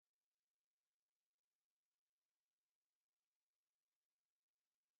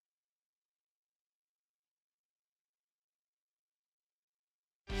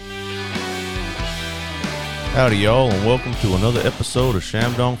Howdy y'all, and welcome to another episode of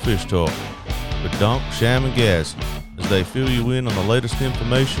ShamDonk Fishtalk with Donk, Sham and Gaz as they fill you in on the latest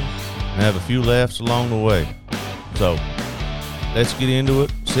information and have a few laughs along the way. So, let's get into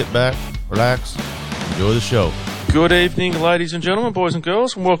it, sit back, relax, enjoy the show. Good evening, ladies and gentlemen, boys and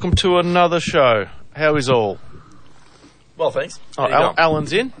girls, and welcome to another show. How is all? Well, thanks.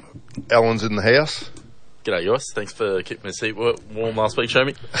 Alan's in. Alan's in the house. G'day, yours. Thanks for keeping my seat warm last week,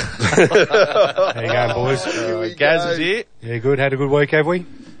 Shammy. How you going, boys? Gaz is here. Yeah, good. Had a good week, have we?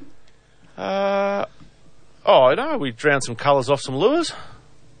 I know. We drowned some colours off some lures.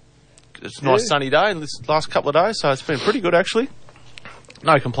 It's a nice sunny day in this last couple of days, so it's been pretty good, actually.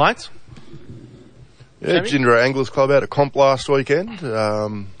 No complaints. Yeah, Ginger Anglers Club had a comp last weekend.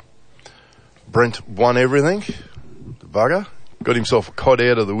 Brent won everything. The bugger. Got himself a cod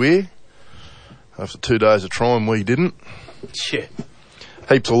out of the weir. After 2 days of trying, we didn't. Yeah.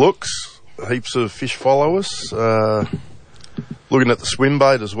 Heaps of looks. Heaps of fish follow us. Looking at the swim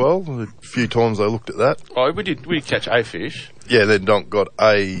bait as well. A few times they looked at that. Oh, we did catch a fish. Yeah, then Donk got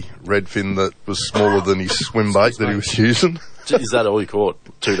a redfin that was smaller than his swim bait that he was using. Is that all you caught?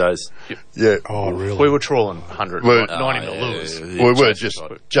 2 days? Yeah. Oh, really? We were trawling 190 mil lures. We were just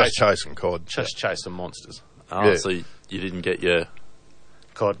chasing cod. Just chasing monsters. Oh, Yeah. so you didn't get your...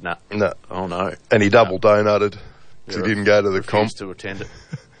 Cod, nah. No. Oh, no. And he double donated because he didn't go to the comp. Refused to attend it.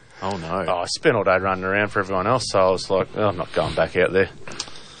 Oh, no. I spent all day running around for everyone else, so I was like, I'm not going back out there.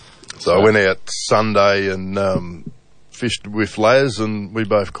 So I went out Sunday and fished with Laz, and we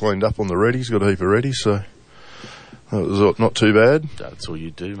both cleaned up on the reddies, got a heap of reddies, so that was not too bad. That's all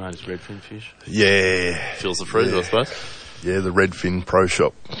you do, mate, is redfin fish. Yeah. Fills the freezer, I suppose. Yeah, the Redfin Pro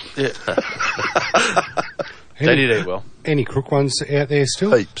Shop. Yeah. They did eat well. Any crook ones out there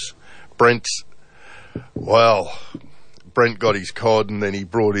still? Heaps. Brent got his cod, and then he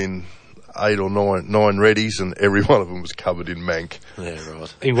brought in 8 or 9 reddies, and every one of them was covered in mank. Yeah,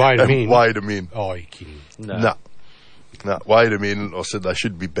 right. He weighed them in. Weighed them in. Oh, you're kidding. No, weighed them in. I said they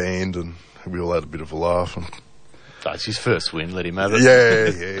should be banned, and we all had a bit of a laugh. And That's his first win. Let him have it.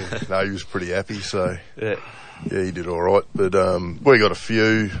 yeah. No, he was pretty happy, so... Yeah. Yeah, he did all right, but we got a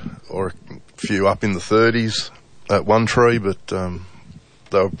few up in the 30s at one tree, but they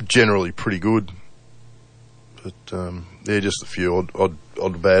were generally pretty good. But just a few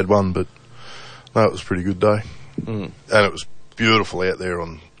odd bad one, but no, it was a pretty good day, and it was beautiful out there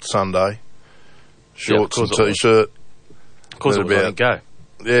on Sunday. Shorts and t-shirt. Of course, it was letting go.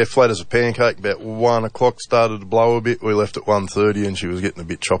 Yeah, flat as a pancake. About 1 o'clock started to blow a bit. We left at 1:30, and she was getting a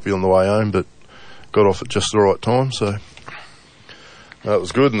bit choppy on the way home, but got off at just the right time, so it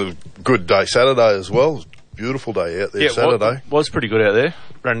was good. And a good day Saturday as well. It was a beautiful day out there Saturday. Was pretty good out there.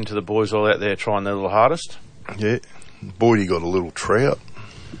 Ran into the boys all out there trying their little hardest. Yeah. Boydie got a little trout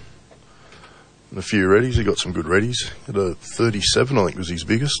and a few reddies. He got some good reddies. He had a 37, I think, was his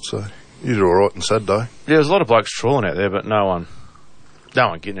biggest, so he did all right on Saturday. Yeah, there's a lot of blokes trawling out there, but no one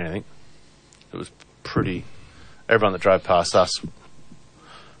getting anything. It was pretty... Everyone that drove past us...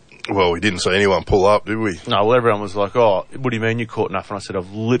 Well, we didn't see anyone pull up, did we? No, well, everyone was like, oh, what do you mean you caught enough? And I said,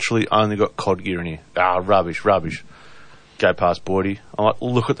 I've literally only got cod gear in here. Ah, rubbish. Go past Boydie. I'm like,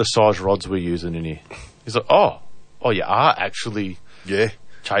 look at the size rods we're using in here. He's like, oh, you are actually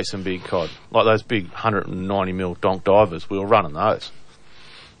chasing big cod. Like those big 190 mil donk divers. We were running those.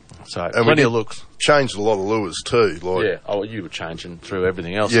 So, and plenty of looks. Changed a lot of lures too. You were changing through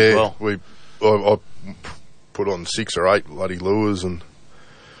everything else as well. I put on 6 or 8 bloody lures and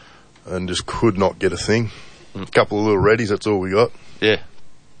just could not get a thing. A couple of little reddies, that's all we got. Yeah.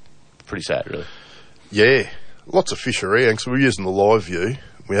 Pretty sad, really. Yeah. Lots of fish around, so we're using the live view.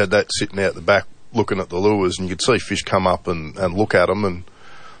 We had that sitting out the back looking at the lures, and you could see fish come up and look at them and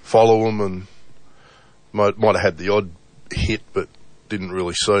follow them, and might have had the odd hit, but didn't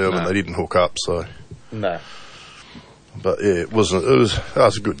really see them, and they didn't hook up, so... No. But, yeah, that was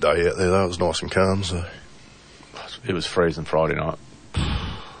a good day out there. That was nice and calm, so... It was freezing Friday night.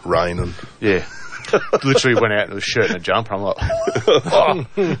 Raining. Yeah. Literally went out in a shirt and a jumper. I'm like,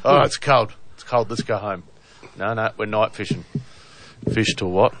 oh, it's cold. It's cold. Let's go home. No, we're night fishing. Fish till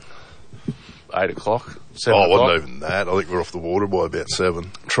what? 8 o'clock? 7 o'clock? It wasn't even that. I think we were off the water by about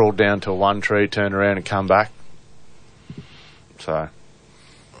 7. Trawled down to one tree, turned around and come back. So,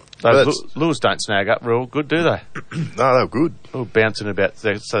 those lures don't snag up real good, do they? No, they were good. They were bouncing about,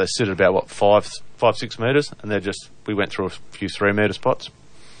 so they sit at about, 5-6 metres, and we went through a few 3 metre spots.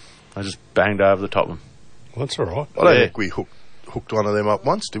 I just banged over the top of them. Well, that's all right. I don't think we hooked one of them up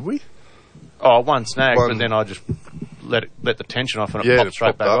once, did we? Oh, one snag, but then I just let the tension off and it popped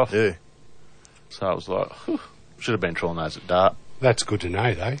straight back off. Yeah. So I was like, should have been trawling those at dark. That's good to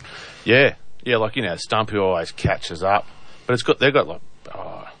know, though. Yeah. Yeah, like, Stumpy always catches up. But they've got like,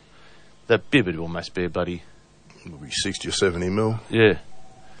 that bib would almost be a bloody, It'll be 60 or 70 mil. yeah.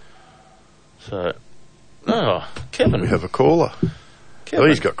 So, Kevin. We have a caller. Kevin. Oh,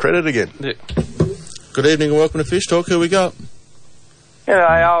 he's got credit again. Yeah. Good evening and welcome to Fish Talk. Who we got?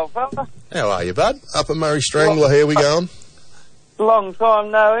 G'day, old fella. How are you, bud? Upper Murray Strangler, how we going? Long time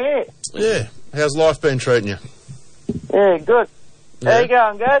no hear. Yeah. How's life been treating you? Yeah, good. Yeah. How you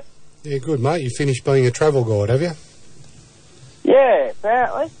going, guys? Yeah, good, mate. You finished being a travel guide, have you? Yeah,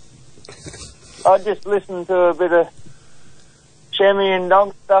 apparently. I just listened to a bit of chamois and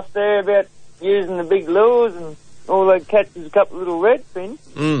donk stuff there about using the big lures and all they catch is a couple of little red fins.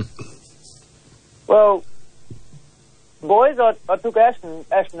 Well, boys, I took Ash and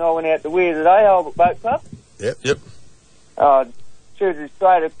I went out to Weir today, Albert Boat Club. Yep. Shoot her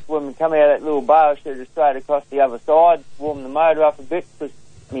straight, when we come out of that little bar, shoot her straight across the other side, warm the motor up a bit, because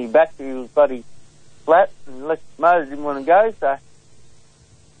my battery was bloody flat, and the motor didn't want to go, so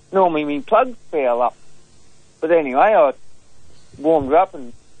normally my plugs fell up. But anyway, I warmed her up,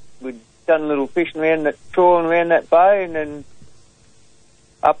 and we'd done a little fishing around that, trawling around that bay, and then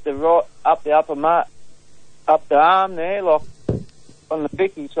up the arm there, like on the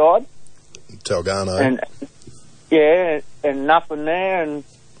Vicky side. Talgano. And yeah, and nothing there, and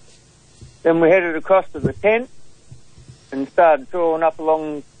then we headed across to the tent and started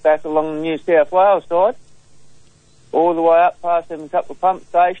trawling back along the New South Wales side, all the way up past them couple of pump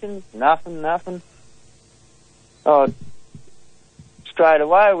stations. Nothing. Straight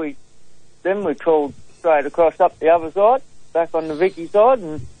away we trawled straight across up the other side, back on the Vicky side,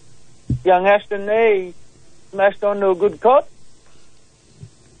 and young Ashton there, he smashed onto a good cod.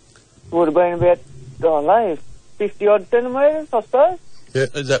 Would have been about, 50-odd centimetres, I suppose. Yeah.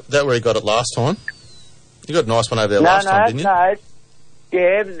 Is that where you got it last time? You got a nice one over there last time, didn't you? No.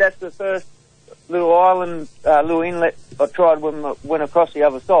 Yeah, but that's the first little island, little inlet I tried when I went across the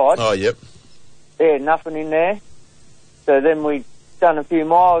other side. Oh, yep. Yeah, nothing in there. So then we done a few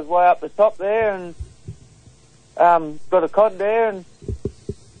miles way up the top there and got a cod there and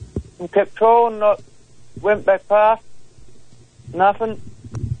kept trawling. Went back past, nothing.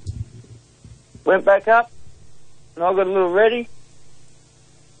 Went back up, and I got a little ready.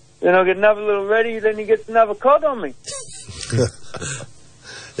 Then I get another little ready, then he gets another cod on me.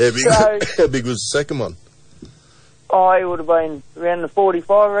 How big was the second one? Oh, he would have been around the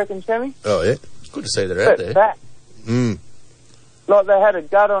 45, I reckon, Sammy. Oh, yeah. It's good to see they're out there. That. Mm. Like they had a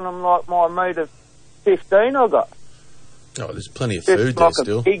gut on them like my metre 15 I got. Oh, there's plenty of Just food like there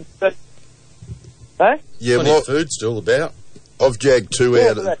still. a big gut. Eh? Yeah, Plenty of food still about. I've jagged two Yeah,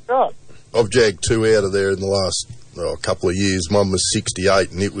 out of that's right. I've jagged two out of there in the last couple of years. One was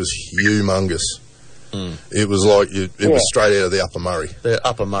 68 and it was humongous. It was like it was straight out of the Upper Murray. They're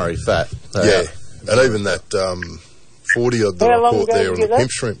Upper Murray fat. They Yeah, are. and even that 40 odd that How I long caught ago there did on you the get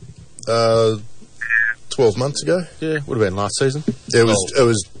pimp shrimp, 12 months ago. Yeah, would have been last season. It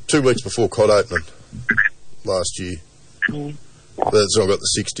was 2 weeks before cod opening last year. That's when I got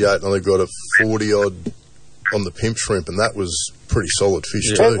the 68 and I got a 40 odd on the pimp shrimp, and that was pretty solid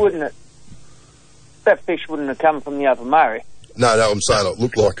fish too. That fish wouldn't have come from the Upper Murray. No, I'm saying it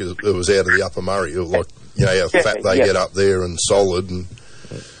looked like it was out of the Upper Murray. It was like, how fat they get up there and solid, and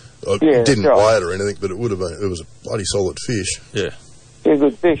I didn't weigh it or anything, but it would have been. It was a bloody solid fish. Yeah. Yeah,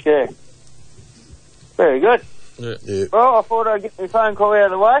 good fish, yeah. Very good. Yeah. Well, I thought I'd get my phone call out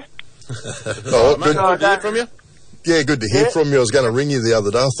of the way. Oh, Mate, good. good to hear from you. Yeah, good to hear from you. I was going to ring you the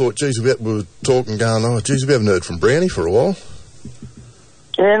other day. I thought, geez, we were talking, going, we haven't heard from Brownie for a while.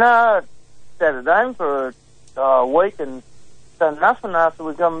 Yeah, no, I sat at home for a week and done nothing after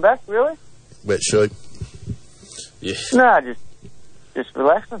we come back, really. Wet sheep. Yeah. No, just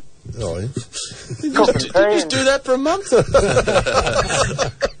relaxing. Oh, yeah. Cooking Did you just do that for a month?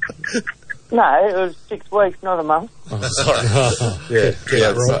 No, it was 6 weeks, not a month. Oh, sorry. Yeah,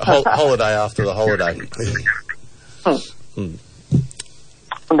 it's a holiday after the holiday. I'm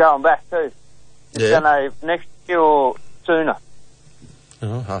going back too. Yeah. Don't know, next year or sooner.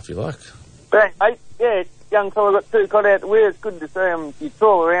 Oh, half your luck. But, mate, yeah, young fella got 2 cod out the weir. It's good to see them. You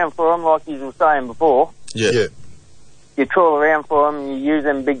trawl around for them, like you were saying before. Yeah. You trawl around for them, you use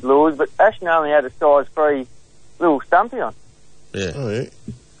them big lures, but Ashton only had a size 3 little stumpy on. Yeah. Oh, yeah.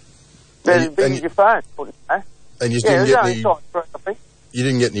 About as big as your phone, wouldn't you? And you Yeah, it didn't was get only any. size 3, I think. You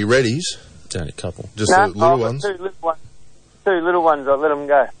didn't get any reddies, It's only a couple. just No, the little I've got ones. 2 little ones. 2 little ones, I let them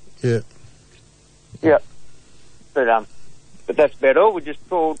go. Yeah. Yeah. But that's about all. We just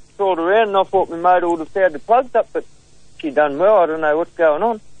trawled around, and I thought my motor would have found the plugs up, but she done well. I don't know what's going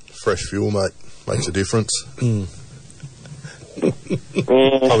on. Fresh fuel, mate, makes a difference. Yeah.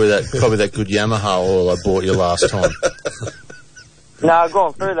 Probably that good Yamaha oil I bought you last time. No, I've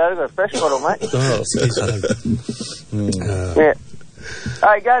gone through that. I've got a fresh bottle, mate. Yeah.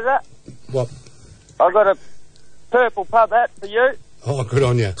 Hey, goes up. What? I've got a purple pub hat for you. Oh, good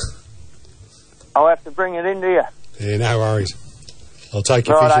on you. I'll have to bring it into you. Yeah, no worries. I'll take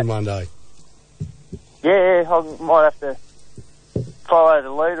you Righto. fishing one day. Yeah, I might have to follow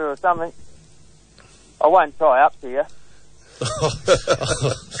the leader or something. I won't tie up to you. I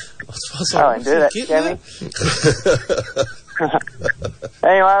won't do that, can we?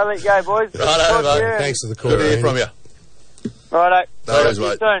 Anyway, I'll let you go, boys. Righto, mate. Yeah. Thanks for the call. Good to hear Andy. from you. Righto. No worries, See you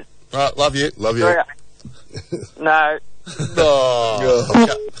mate. soon. Right, love you. Love you. No.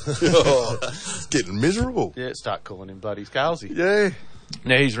 Oh. It's getting miserable. Yeah, start calling him Bloody Scalesy. Yeah.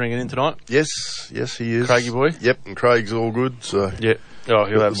 Now he's ringing in tonight. Yes, he is. Craigie boy? Yep, and Craig's all good, so Yeah. Oh,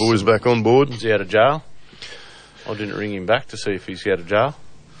 he'll got have the boys back on board. Is he out of jail? I didn't ring him back to see if he's out of jail.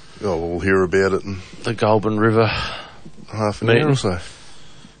 Oh, we'll hear about it in The Goulburn River. half an Meeting. hour or so.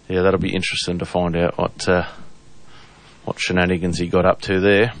 Yeah, that'll be interesting to find out what shenanigans he got up to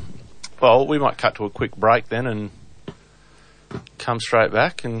there. Well, we might cut to a quick break then and come straight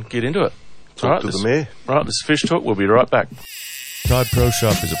back and get into it. Talk to the mayor. Right, this is Fish Talk. We'll be right back. Tide Pro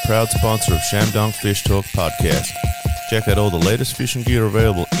Shop is a proud sponsor of ShamDonk Fishtalk podcast. Check out all the latest fishing gear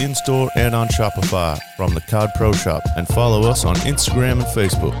available in-store and on Shopify from the Cod Pro Shop, and follow us on Instagram and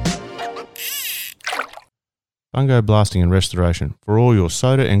Facebook. Fungo Blasting and Restoration for all your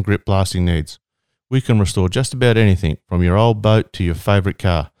soda and grip blasting needs. We can restore just about anything from your old boat to your favourite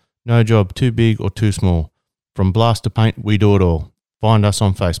car. No job too big or too small. From blast to paint, we do it all. Find us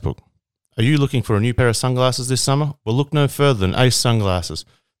on Facebook. Are you looking for a new pair of sunglasses this summer? Well, look no further than Ace Sunglasses.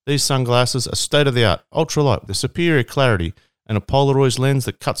 These sunglasses are state-of-the-art, ultralight with superior clarity and a Polaroid lens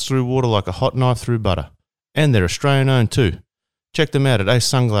that cuts through water like a hot knife through butter. And they're Australian-owned too. Check them out at Ace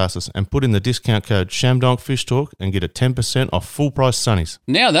Sunglasses and put in the discount code ShamDonk Fishtalk and get a 10% off full-price sunnies.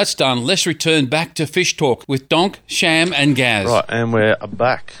 Now that's done, let's return back to Fish Talk with Donk, Sham and Gaz. Right, and we're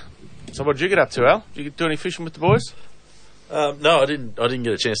back. So what did you get up to, Al? Did you do any fishing with the boys? No, I didn't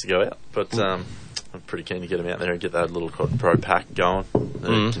get a chance to go out, but I'm pretty keen to get them out there and get that little Cod Pro pack going.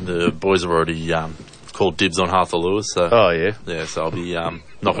 The boys have already called dibs on half the lures, so Oh, yeah. yeah, so I'll be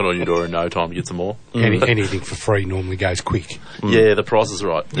knocking on your door in no time to get some more. Anything for free normally goes quick. Yeah, the price is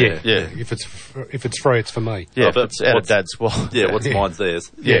right. Yeah. If it's free, it's for me. Yeah, Oh, if it's out of Dad's wallet. Yeah, what's mine's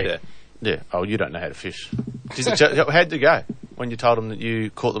theirs. Yeah. Yeah. Oh, you don't know how to fish. How'd you go when you told them that you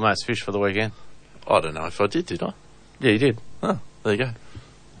caught the most fish for the weekend? I don't know if I did I? Yeah, you did. Oh, there you go.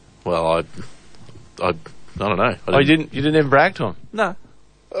 Well, I don't know. You didn't even brag to them? No.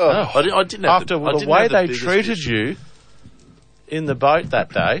 Oh. I didn't have After I the didn't way have they biggest treated fish. you in the boat that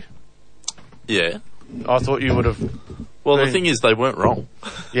day, Yeah. I thought you would have... Well, the Been- thing is, they weren't wrong.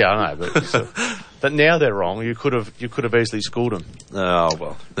 Yeah, I know, but now they're wrong. You could have easily schooled them. Oh,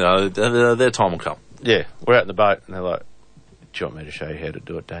 well. No, their time will come. Yeah, we're out in the boat, and they're like, "Do you want me to show you how to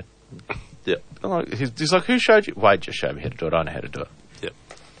do it, Dad?" Yeah. I'm like, he's like, "Who showed you?" Wade just showed me how to do it. I know how to do it. Yeah.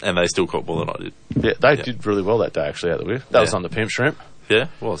 And they still caught more than I did. Yeah, they did really well that day, actually, out the weir. That was on the pimp shrimp. Yeah, it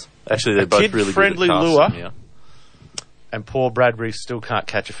was. Actually, they're both really kid-friendly good at lure. casting, yeah. And poor Bradbury still can't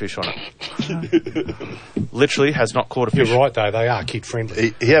catch a fish on it. Literally has not caught a fish. You're right, though. They are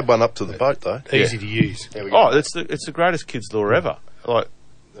kid-friendly. He had one up to the boat, though. Easy to use. Oh, it's the greatest kids lure ever. Like,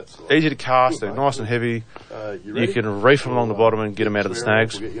 easy to cast. They're nice and heavy. You can reef them along the bottom and get them out of the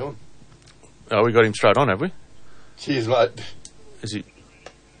snags. We'll get you on. Oh, we got him straight on, have we? Cheers, mate. Is he?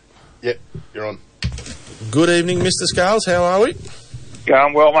 Yep, you're on. Good evening, Mr. Scales. How are we?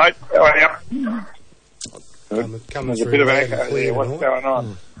 Going well, mate. How are you? Coming There's a through bit of loud echo and clear there. What's tonight. going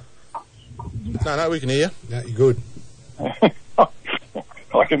on? No, we can hear you. No, you're good.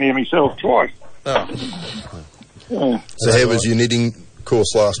 I can hear myself twice. Oh. So how was your knitting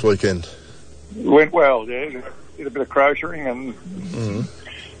course last weekend? Went well, yeah. Did a bit of crocheting and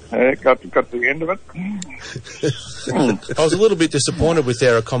got to the end of it. I was a little bit disappointed with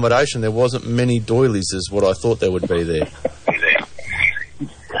our accommodation. There wasn't many doilies as what I thought there would be there.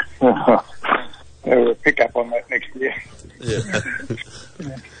 We'll pick up on that next year. Yeah.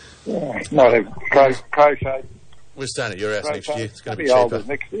 Not a crochet. We're staying at your house next year. It's going to be older cheaper.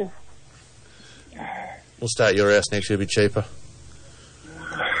 next year. We'll stay at your house next year. It'll be cheaper.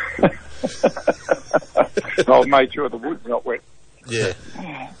 I'll make sure the wood's not wet. Yeah.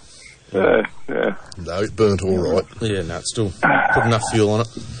 Yeah. No, it burnt all right. Yeah, no, it's still put enough fuel on it.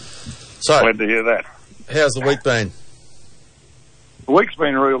 So, Glad to hear that. how's the week been? The week's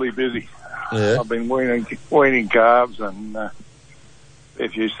been really busy. Yeah. I've been weaning calves and a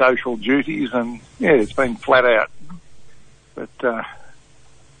few social duties, and yeah, it's been flat out. But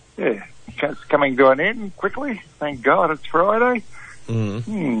yeah, it's coming to an end quickly. Thank God it's Friday.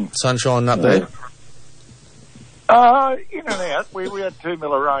 Sunshine up there? In and out. We had 2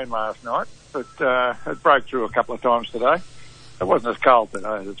 mil of rain last night, but it broke through a couple of times today. It wasn't as cold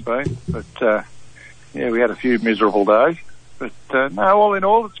today as it's been, but yeah, we had a few miserable days. But no, all in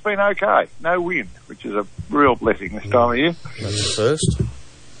all, it's been okay. No wind, which is a real blessing this time of year. That's the first.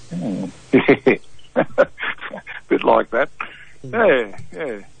 Yeah. Bit like that. Yeah.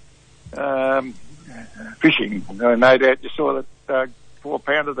 Fishing. No doubt you saw that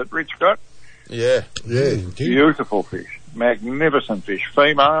 4-pounder that Rich got. Yeah. Beautiful fish. Magnificent fish.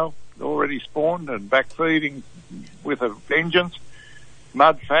 Female, already spawned and back feeding with a vengeance.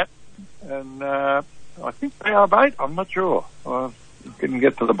 Mud fat. And I think they are bait. I'm not sure. I didn't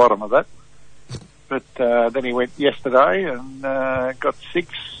get to the bottom of that. But then he went yesterday and got 6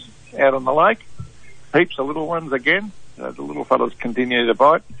 out on the lake. Heaps of little ones again. The little fellas continue to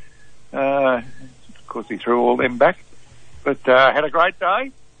bite. Of course, he threw all them back. But had a great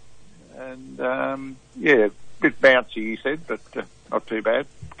day. And, yeah, a bit bouncy, he said, but not too bad.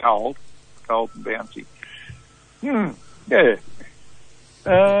 Cold and bouncy. Yeah.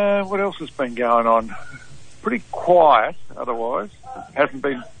 What else has been going on? Pretty quiet, otherwise. Hasn't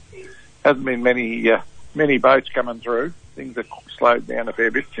been many boats coming through. Things have slowed down a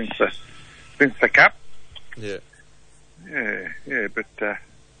fair bit since the Cup. Yeah. Yeah, but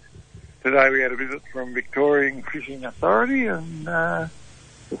today we had a visit from Victorian Fishing Authority and the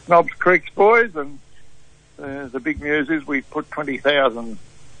Snobs Creeks boys, and the big news is we put 10,000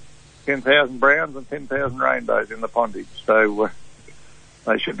 browns and 10,000 rainbows in the pondage, so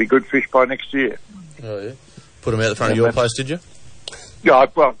they should be good fish by next year. Oh, yeah. Put them out the front of your place, did you? Yeah, I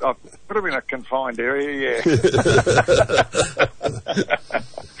put them in a confined area, yeah.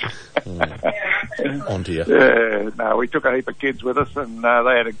 On to you. Yeah, no, we took a heap of kids with us, and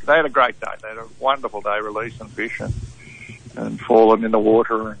they had a great day. They had a wonderful day releasing fish and falling in the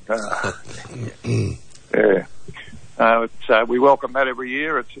water. And yeah, we welcome that every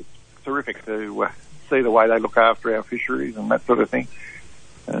year. It's terrific to see the way they look after our fisheries and that sort of thing.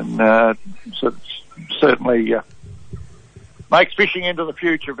 And so it's certainly makes fishing into the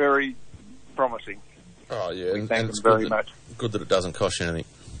future very promising. Oh yeah, we thank them very much. Good that it doesn't cost you anything.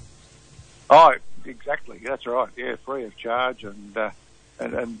 Oh, exactly. That's right. Yeah, free of charge, and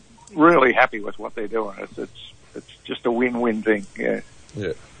really happy with what they're doing. It's just a win-win thing. Yeah.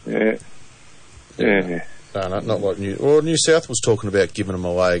 No, not like New South was talking about giving them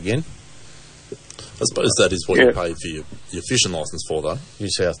away again. I suppose that is what you pay for your fishing licence for, though. New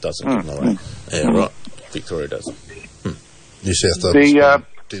South doesn't give them away. Yeah, right. Victoria does. New South does.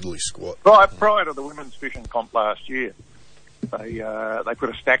 Diddly squat. Prior to the women's fishing comp last year, they put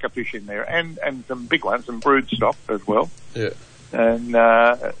a stack of fish in there and some big ones, some brood stock as well. Yeah. And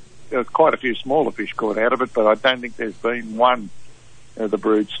there was quite a few smaller fish caught out of it, but I don't think there's been one of the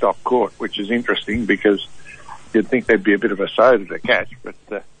brood stock caught, which is interesting because you'd think there'd be a bit of a soda to catch,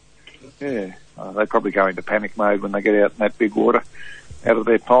 but they probably go into panic mode when they get out in that big water out of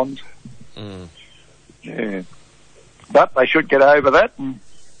their ponds. Yeah. But they should get over that. And,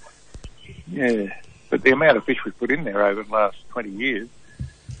 yeah. But the amount of fish we've put in there over the last 20 years,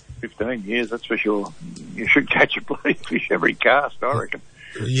 15 years, that's for sure. You should catch a blade fish every cast, I reckon.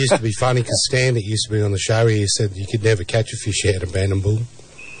 It used to be funny because Stan, that used to be on the show, he said you could never catch a fish out of Bantam Bull.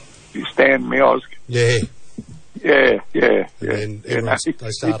 You Stan Miosk. Yeah. Yeah. And then they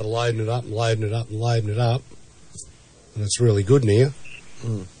started loading it up and loading it up and loading it up. And it's really good now.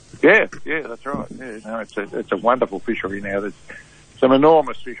 Yeah, that's right. Yeah, no, it's a wonderful fishery now. There's some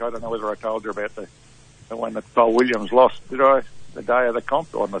enormous fish. I don't know whether I told you about the one that Paul Williams lost, did I? The day of the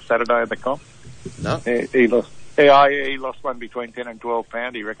comp, or on the Saturday of the comp? No. He lost. Yeah, he lost one between 10 and 12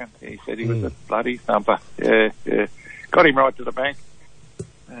 pound, he reckon. He said he was a bloody thumper. Yeah. Got him right to the bank.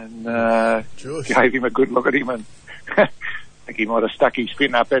 And gave him a good look at him, and I think he might have stuck his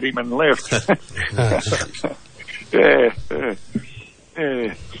fin up at him and left. Yeah.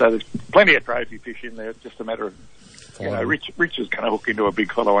 So there's plenty of trophy fish in there. It's just a matter of, Rich is going to hook into a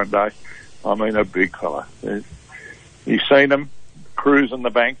big fella one day. I mean, a big fella. You've seen them cruising the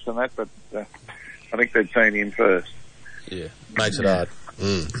banks and that, but I think they'd seen him first. Yeah, makes it hard.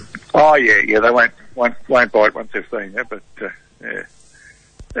 Oh yeah, they won't bite once they've seen you, but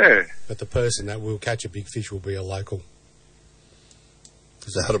yeah. But the person that will catch a big fish will be a local.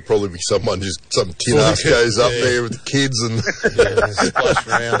 So that'll probably be some tin ass goes up there with the kids and splash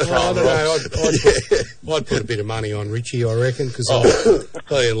around. I don't know. I'd put a bit of money on Richie, I reckon, because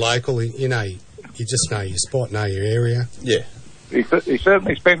being local, you just know your spot, know your area. Yeah. he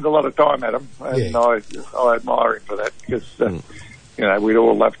certainly spends a lot of time at them, and I admire him for that because you know, we'd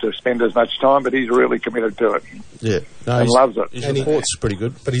all love to spend as much time, but he's really committed to it. Yeah, and loves it. His report's pretty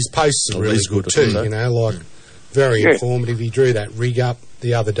good, but his posts are really good too. You know, like very informative. He drew that rig up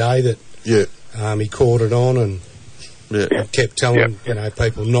the other day that he caught it on, and kept telling you know,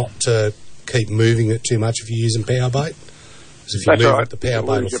 people not to keep moving it too much if you're using power bait. Because if you move it, the power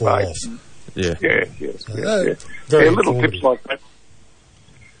bait will fall off. Little tips like that.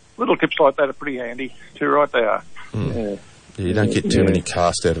 Little tips like that are pretty handy too, right? They are. Yeah, you don't get too many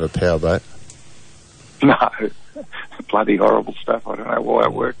casts out of a power bait. No, bloody horrible stuff. I don't know why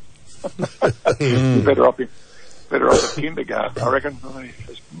it worked. You're better off at kindergarten, I reckon.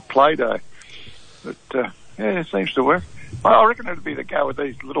 It's Play-Doh, but it seems to work. I reckon it'd be the go with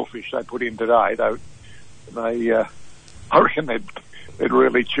these little fish they put in today. I reckon they'd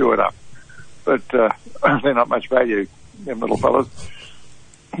really chew it up, but they're not much value, them little fellas.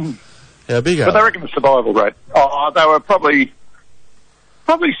 How big are they? But I reckon the survival rate. They were probably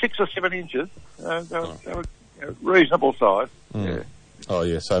 6 or 7 inches. They were reasonable size. Yeah. Oh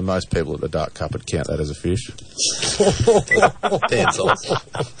yeah, so most people at the Dark Cup would count that as a fish.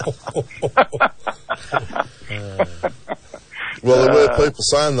 Well, there were people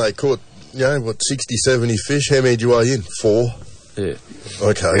saying they caught, 60, 70 fish. How many do you weigh in? 4? Yeah.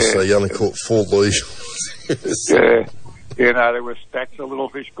 Okay, so you only caught 4 leash. Yeah. Yeah, no, there were stacks of little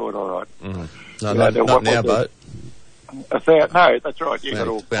fish caught, all right. No, not in our boat. No, that's right. You got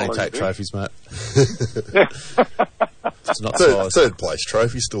all. We only take trophies, mate. It's not third place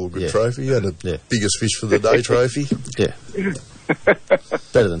trophy, still a good trophy. You had the biggest fish for the day trophy. Yeah.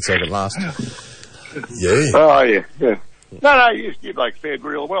 Better than second last. Yeah. Oh, yeah. No, you fared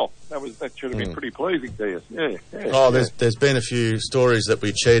real well. That should have been pretty pleasing to you. Yeah. There's been a few stories that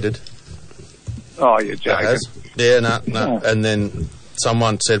we cheated. Oh, you're joking. Yeah, no. And then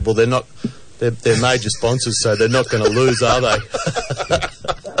someone said, well, they're major sponsors, so they're not going to lose, are they?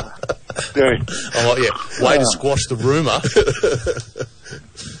 I'm like, way to squash the rumour.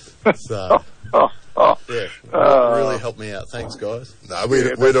 So, really helped me out. Thanks, guys. No,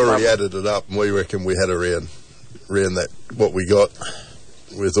 we'd already added it up, and we reckon we had around that, what we got.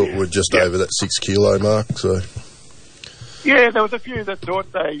 We thought we're just over that 6 kilo mark, so. Yeah, there was a few that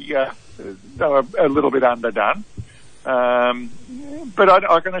thought they were a little bit underdone. But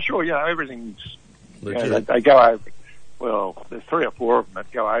I can assure you, everything's, they go over, well, there's 3 or 4 of them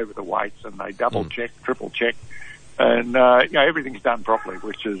that go over the weights and they double check, triple check, and, everything's done properly,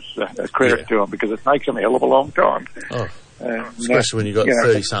 which is a credit to them because it takes them a hell of a long time. Oh, especially when you've got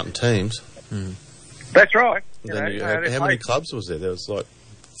 30-something teams. That's right. How many clubs was there? There was like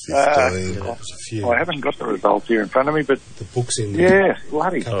 15. A few. I haven't got the results here in front of me, but the book's in there. Yeah,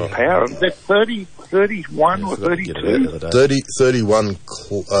 bloody power. They're 30, 31 or 32. 31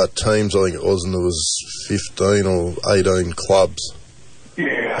 teams, I think it was, and there was 15 or 18 clubs.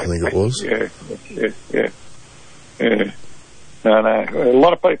 Yeah. I think it was. Yeah. No, a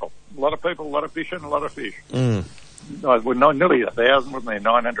lot of people, a lot of fishing, a lot of fish. Well, nearly 1,000, wasn't there?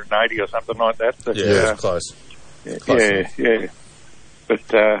 980 or something like that. But, it was close. Yeah. But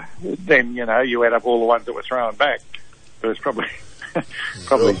then, you add up all the ones that were thrown back. There was probably,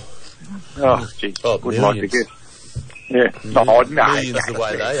 wouldn't like to guess. Yeah. Millions the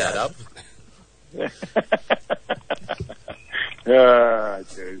way they add up.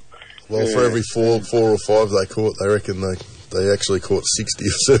 Dude. Well, for every 4 or 5 they caught, they reckon they actually caught 60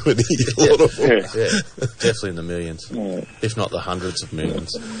 or 70. A lot of them. Yeah, definitely in the millions, if not the hundreds of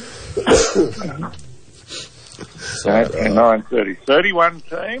millions. 930. 31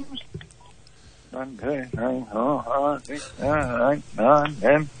 teams. 1, 2, 3, 4, 5, 6, 7, 8, 9,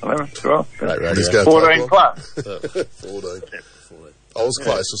 10, 11, 12, 14 plus. 14. I was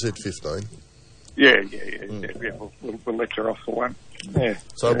close. I said 15. Yeah. We'll let you off for one. Yeah.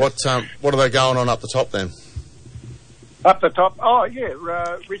 So what are they going on up the top then? Up the top? Oh, yeah.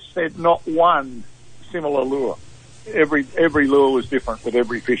 Rich said not one similar lure. Every lure was different with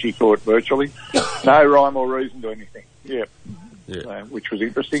every fish he caught virtually. No rhyme or reason to anything. Yeah. Which was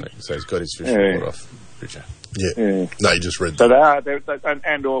interesting. So he's got his fish caught off, Richard. Yeah. No, he just read so that. They're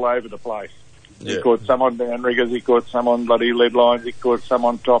and all over the place. He caught some on downriggers, he caught some on bloody lead lines, he caught some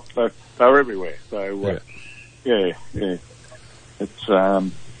on top. So they were everywhere. So, yeah. It's, I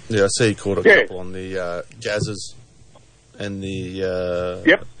see he caught a couple on the jazzers and the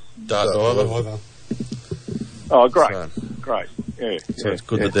dart diver. Oh, great. Great. Yeah. So it's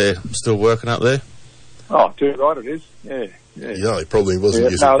good that they're still working up there. Oh, too right it is. Yeah. Yeah, he probably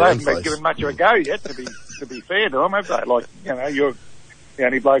wasn't using no, they green haven't been given much of a go yet, to be fair to them, have they? Like, you're the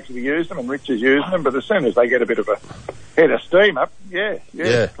only blokes that are using them, and Rich is using them, but as soon as they get a bit of a head of steam up. Yeah.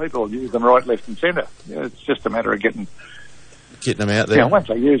 People will use them right, left, and centre. Yeah, it's just a matter of getting them out there. Once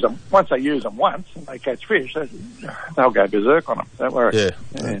they use them once and they catch fish, they'll go berserk on them. Don't worry. Yeah.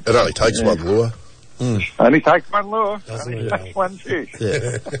 It only takes one lure. Only takes one lure. Doesn't Only one fish.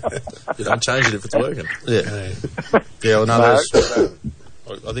 Yeah. You don't change it if it's working. Yeah. Well, no,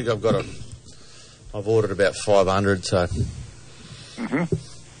 I think I've ordered about 500, so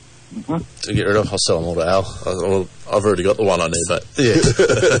to get rid of, I'll sell them all to Al. I've already got the one I need, but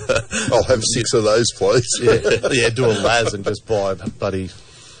I'll have 6 of those, please. Yeah, do a Laz and just buy bloody 5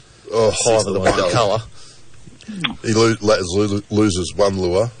 of the one colour. Laz loses one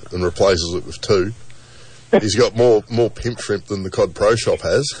lure and replaces it with 2. He's got more pimp shrimp than the Cod Pro Shop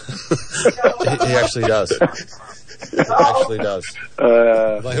has. He actually does. He actually does.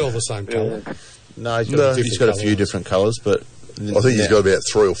 They all the same colour. No, he's got a few different colours, but I think he's got about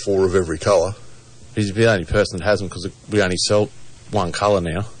 3 or 4 of every colour. He's the only person that has them because we only sell one colour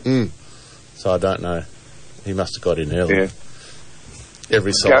now. So I don't know. He must have got in early. Yeah.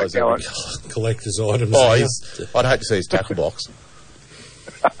 Every size, every colour. Collector's items. I'd hate to see his tackle box.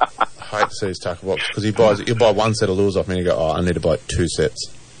 I hate to see his tackle box because he'll buy one set of lures off me and he'll go, I need to buy 2 sets.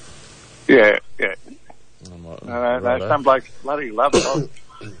 Yeah. Like, some blokes bloody love it.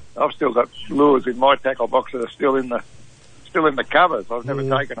 I've still got lures in my tackle box that are still in the covers. I've never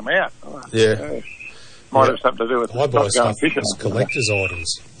taken them out. Might have something to do with I buy stuff fishing. as collector's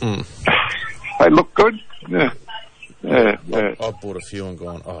items. They look good. Yeah. I've bought a few and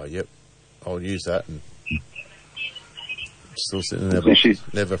gone, I'll use that, and still sitting in their box.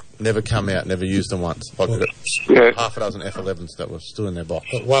 Never come out, never used them once. I've got half a dozen F11s that were still in their box.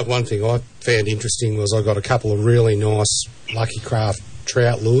 But one thing I found interesting was I got a couple of really nice Lucky Craft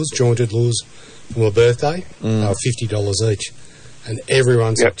trout lures, jointed lures for my birthday. They were $50 each. And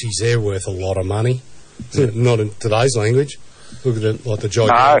everyone said, geez, they're worth a lot of money. Not in today's language. Look at it, like the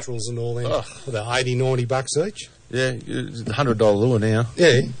gigantrals and all them. They're $80-$90 each. Yeah, it's a $100 lure now.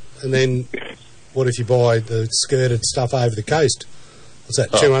 Yeah, and then what if you buy the skirted stuff over the coast? What's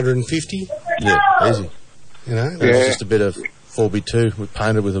that, $250? Yeah, easy. You know? It's just a bit of 4B2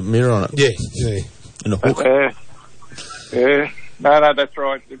 painted with a mirror on it. Yeah. And a hook. No, that's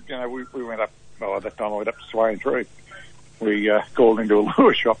right. You know, we went up, at that time I went up to Swain Tree. We called into a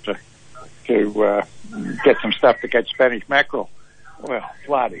lure shop to get some stuff to catch Spanish mackerel. Well,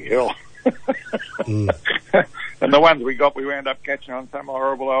 bloody hell. And the ones we got, we wound up catching on some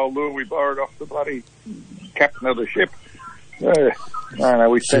horrible old lure we borrowed off the bloody captain of the ship.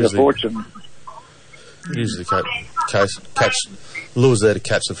 We spent a fortune. Usually catch lures there to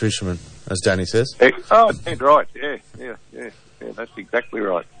catch the fisherman, as Danny says. That's right. Yeah, that's exactly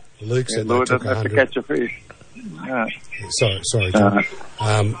right. Luke said lure they took doesn't have to catch a fish. Sorry, John.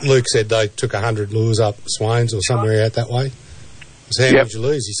 Luke said they took 100 lures up Swains or somewhere out that way. I said, how did you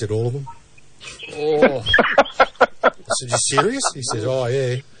lose? He said, all of them. I said, you serious? He said,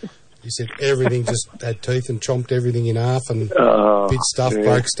 yeah. He said, everything just had teeth and chomped everything in half and bit stuff,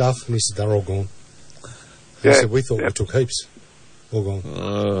 broke stuff. And he said, they're all gone. He said, we thought we took heaps. All gone.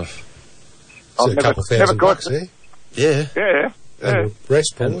 So a couple $1,000 there. Yeah. And the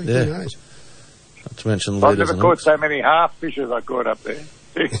rest probably, who knows? Not to mention I've never caught so many half fishes I caught up there.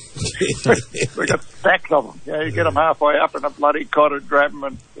 We got stacks of them. Yeah, you get them halfway up and a bloody cod would grab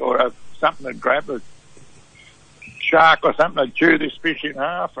them, or something would grab a shark or something would chew this fish in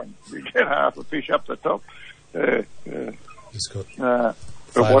half, and you get half a fish up the top. He's got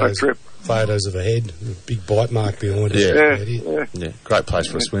but what a trip. Photos of a head, a big bite mark behind it. Yeah, great place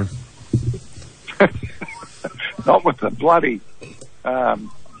for a swim. Not with the bloody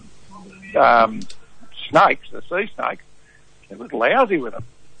snakes, the sea snakes. They're a little lousy with them.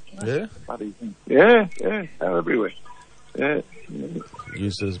 Yeah? Bloody thing. Yeah, they're everywhere. Yeah.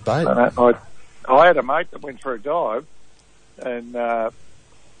 Used as bait. I had a mate that went for a dive, and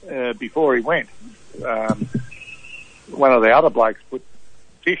before he went, one of the other blokes put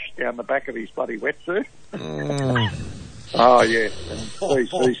fish down the back of his bloody wetsuit. Oh, yeah. And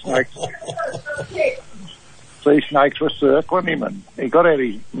sea snakes were circling him, and he got out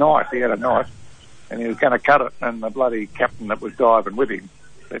his knife. He had a knife, and he was going to cut it, and the bloody captain that was diving with him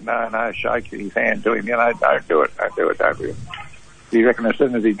said, no, shake his hand to him, don't do it. He reckoned as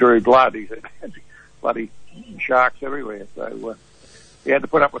soon as he drew blood, he said, bloody sharks everywhere. So he had to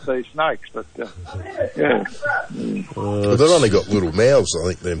put up with these snakes, but yeah. But they've only got little mouths, I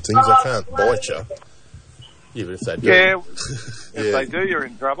think, them things. They can't bite you. Yeah, but if they do. Yeah, if they do, you're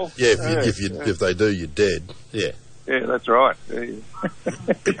in trouble. Yeah, if they do, you're dead. Yeah. Yeah, that's right.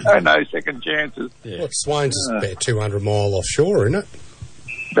 No second chances. Yeah. Well, Swains is about 200 mile offshore, isn't it?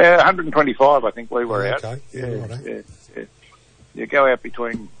 About 125, I think we were out. Okay. Yeah. you go out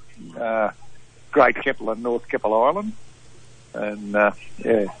between Great Keppel and North Keppel Island, and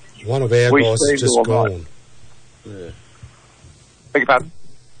one of our guys is just gone. Yeah. Beg your pardon?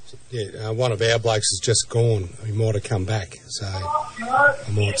 Yeah, one of our blokes is just gone. He might have come back, so I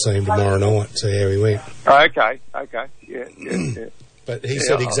might see him tomorrow night, see how he went. Oh, okay, yeah. But he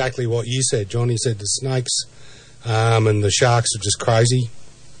said exactly what you said, John. He said the snakes and the sharks are just crazy.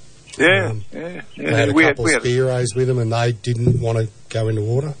 Yeah. They had a couple of spearos with them, and they didn't want to go in the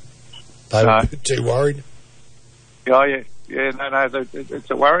water. They were too worried. Oh, yeah. No,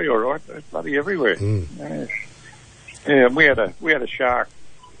 it's a worry, all right. They're bloody everywhere. Yeah, we had a shark.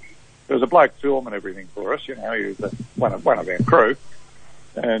 There was a bloke filming everything for us. You know, he was one of our crew,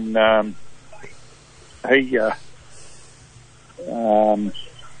 and he was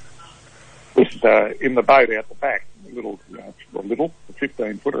in the boat out the back, a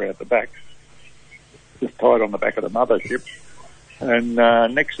 15-footer out the back, just tied on the back of the mothership. And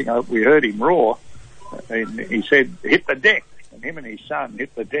next thing we heard him roar, and he said, "Hit the deck!" And him and his son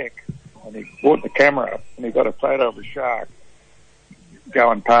hit the deck, and he brought the camera up, and he got a photo of a shark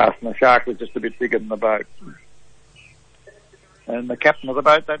going past, and the shark was just a bit bigger than the boat. And the captain of the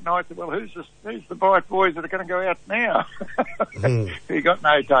boat that night said, "Well, who's the boys that are going to go out now?" He got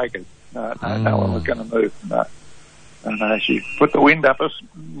no takers. No one was going to move. No. And she put the wind up us.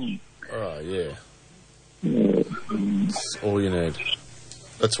 Oh, yeah. That's all you need.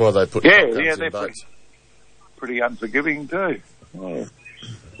 That's why they put guns in boats. Pretty unforgiving too.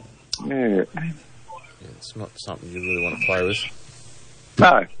 Yeah. It's not something you really want to play with.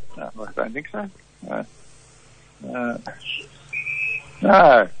 No, I don't think so. No.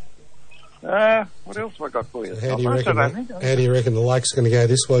 What else have I got for you? How do you reckon the lake's going to go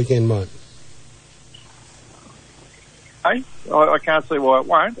this weekend, mate? Hey, I can't see why it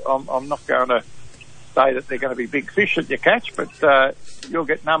won't. I'm not going to say that they're going to be big fish that you catch, but you'll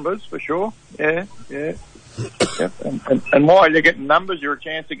get numbers for sure. Yeah. Yep. And while you're getting numbers, you're a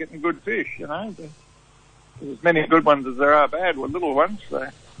chance of getting good fish, you know. There's as many good ones as there are bad with little ones. So,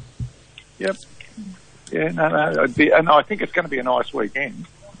 yep. Yeah, no. And I think it's going to be a nice weekend.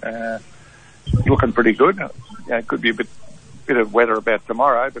 Looking pretty good. It could be a bit of weather about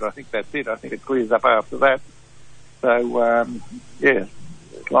tomorrow, but I think that's it. I think it clears up after that. So, as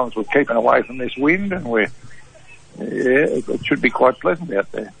long as we're keeping away from this wind, and it should be quite pleasant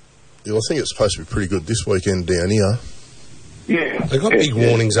out there. Yeah, I think it's supposed to be pretty good this weekend down here. Yeah. They've got big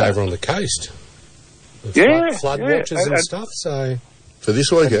warnings over on the coast. Flood watches and stuff, so... For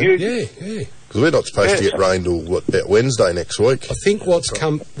this weekend? Yeah. Because we're not supposed to get rain till, about Wednesday next week? I think what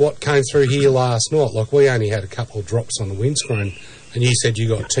came through here last night, like we only had a couple of drops on the windscreen, and you said you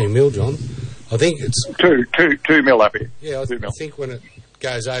got 2 mil, John. I think it's... 2 mil up here. Yeah, I think when it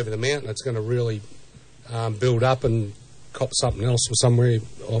goes over the mountain, it's going to really build up and cop something else from somewhere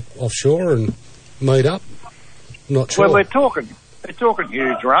offshore and meet up. Not sure. Well, they're talking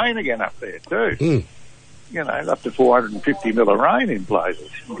huge rain again up there too. You know, up to 450 mil of rain in places.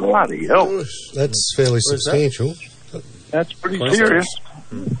 Bloody hell! That's fairly substantial. That's pretty serious.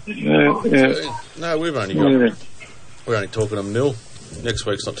 Yeah. No, we're only talking a mil. Next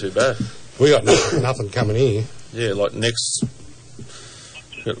week's not too bad. We got nothing coming here. Yeah, like next.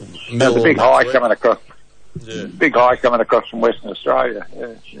 There's a big high coming across. Yeah. Big high coming across from Western Australia.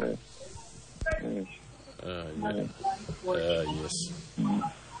 Yeah. Yes.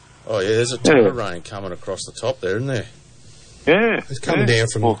 Oh, yeah, there's a ton of rain coming across the top there, isn't there? Yeah. It's coming down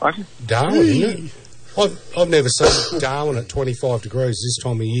from Darwin, isn't it? I've never seen Darwin at 25 degrees this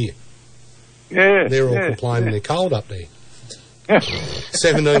time of year. Yeah. They're all complaining they're cold up there.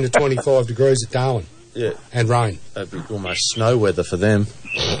 17 to 25 degrees at Darwin. Yeah. And rain. That'd be almost snow weather for them.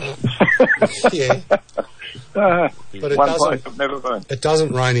 Yeah. But it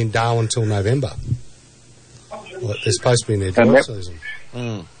doesn't rain in Darwin till November. Well, they're supposed to be in their dry season.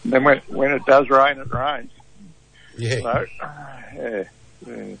 Then when it does rain, it rains. Yeah. So,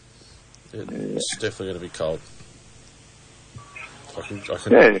 it's definitely going to be cold. I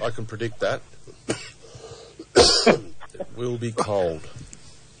can predict that. It will be cold.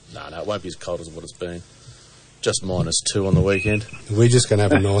 No, it won't be as cold as what it's been. Just -2 on the weekend. We're just going to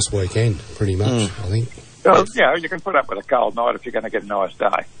have a nice weekend, pretty much, I think. Well, you can put up with a cold night if you're going to get a nice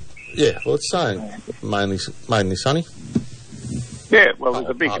day. Yeah, well, it's saying mainly sunny. Yeah, well, there's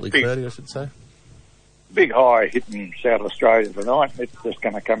a big cloudy, I should say. Big high hitting South Australia tonight. It's just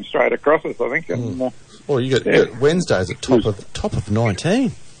going to come straight across us, I think. And, well, you got Wednesday's at top of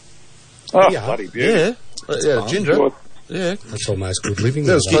 19. Oh, bloody beautiful. Yeah, Ginger. Yeah, that's almost good living.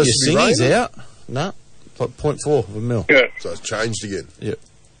 Get your singies out. No, 0.4 of a mil. Yeah. So it's changed again. Yep.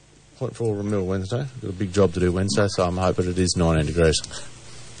 Point for a middle Wednesday. Got a big job to do Wednesday, so I'm hoping it is 19 degrees.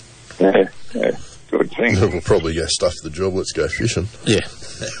 Yeah. Good thing. We'll probably go stuff the job. Let's go fishing. Yeah.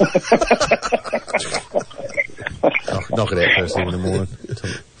 knock it out first thing in the morning.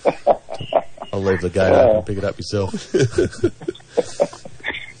 I'll leave the gate open and pick it up yourself.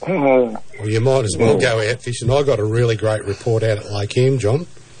 Well, you might as well go out fishing. I got a really great report out at Lake Hume, John.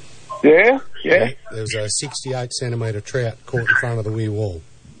 Yeah. There was a 68 centimetre trout caught in front of the weir wall.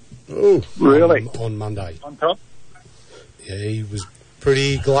 Oh, really? On Monday. On top? Yeah, he was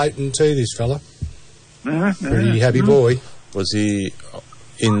pretty glatant too, this fella. Pretty happy boy. Was he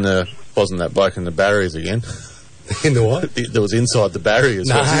wasn't that bloke in the barriers again? In the what? That was inside the barriers.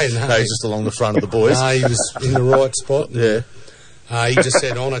 No, he's just along the front of the boys. No, he was in the right spot. Yeah. He just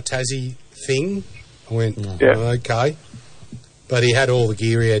said on a Tassie thing. I went, okay. But he had all the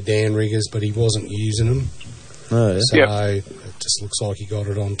gear. He had Dan riggers, but he wasn't using them. Oh, yeah. So it just looks like he got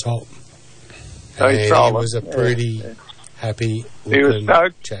it on top. So and he was a pretty happy looking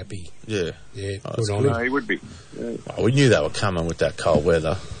chappy. Yeah. Yeah, Oh, good on No, him. he would be. Yeah. Oh, we knew they were coming with that cold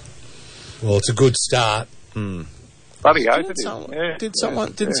weather. Well, it's a good start. Bloody oath it is. Did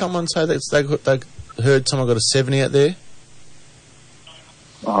someone say that they heard someone got a 70 out there?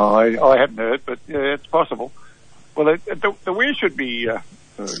 Oh, I hadn't heard, but it's possible. Well, the weir should be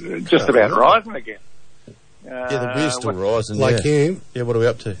just about rising again. The weir's still rising. Like him. Yeah, what are we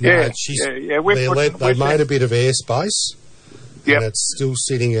up to? Yeah, they made a bit of airspace. Yep. And it's still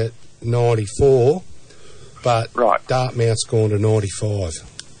sitting at 94, but Dartmouth's gone to 95.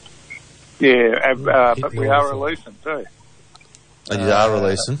 Yeah, but we are releasing too. And you are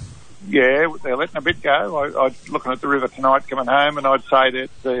releasing? Yeah, they're letting a bit go. I was looking at the river tonight coming home, and I'd say that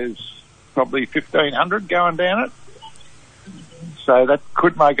there's probably 1,500 going down it. So that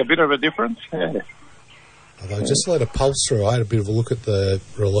could make a bit of a difference. Yeah. They just let a pulse through. I had a bit of a look at the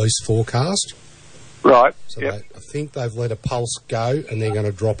release forecast. Right. So I think they've let a pulse go, and they're going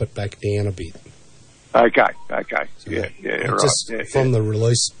to drop it back down a bit. Okay. So right. From the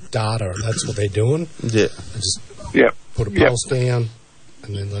release data, that's what they're doing. Yeah. They just put a pulse down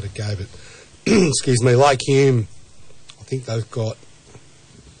and then let it go. But, excuse me, Lake Hume, I think they've got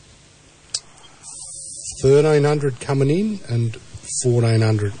 1,300 coming in and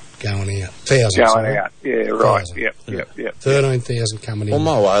 1,400 going out. 1,000 going out. Yeah, right. 1,000. Yep. 13,000 coming in. Well,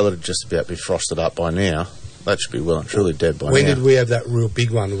 my whaler would just about be frosted up by now. That should be well and truly dead by now. When did we have that real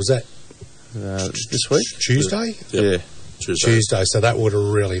big one? Was that this week? Tuesday? Yeah. Tuesday, so that would have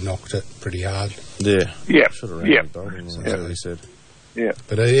really knocked it pretty hard. Yeah. Yep. He said. Yeah.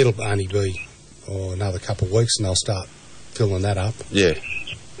 But it'll only be another couple of weeks and they'll start filling that up. Yeah.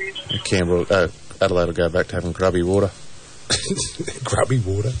 And Adelaide will go back to having grubby water. Grubby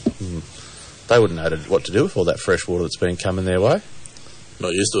water? They wouldn't know what to do with all that fresh water that's been coming their way.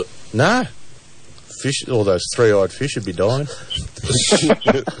 Not used to it. No. Fish, all those three-eyed fish would be dying.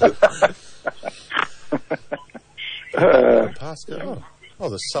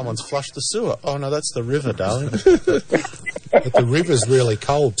 Someone's flushed the sewer. Oh no, that's the river, darling. But the river's really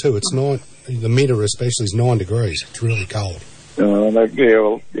cold too. It's the meter especially is 9 degrees. It's really cold.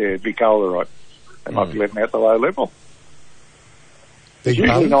 It'd be colder, right? They might be letting out the low level. It's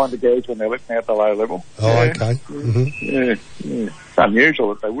usually 9 degrees when they're letting out the low level. Oh, okay. Mm-hmm. Yeah. It's unusual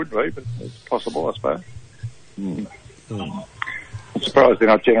that they would be, but it's possible, I suppose. I'm surprised they're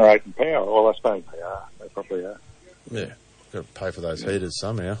not generating power. Well, I suppose they are. They probably are. Yeah. Got to pay for those heaters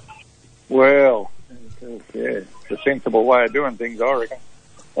somehow. Well, it's a sensible way of doing things, I reckon.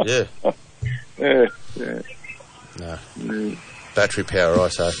 Yeah. Yeah. No. Battery power, I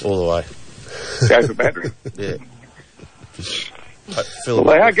say, all the way. Go for battery. Yeah. Well,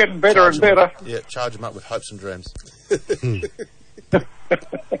 they are getting better and better. Yeah, charge them up with hopes and dreams.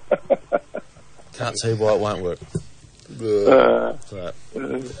 Can't see why it won't work. Alrighty.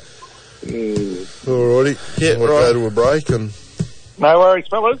 Yeah, we'll go to a break and... No worries,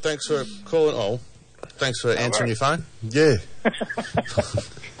 fellas. Thanks for calling. Oh, thanks for answering your phone. Yeah.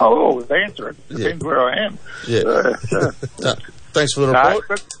 We'll answer it. Depends where I am. Yeah. Thanks for the report.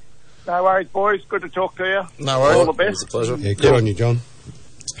 But no worries, boys. Good to talk to you. No worries. All the best. It was a pleasure. Yeah, good on you, John.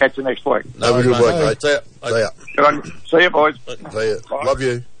 Catch you next week. Have a good week, mate. See ya. See ya. Good on you. See you, boys. See ya. Bye. Love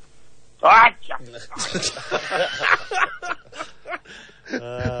you.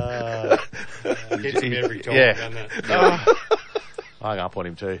 Gets him every time, Yeah. doesn't it? I hung up on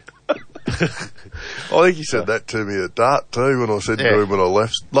him too. I think he said that to me at Dart too when I said to him when I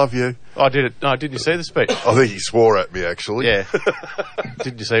left, love you. I did it. No, didn't you see the speech? I think he swore at me actually. Yeah.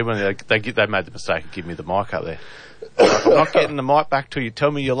 Didn't you see when they made the mistake of giving me the mic up there? I'm not getting the mic back till you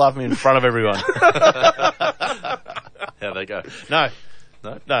tell me you love me in front of everyone. How'd they go? No.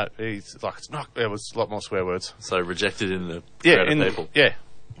 No, he's like, it's not. There was a lot more swear words. So rejected in the crowd of people. Yeah.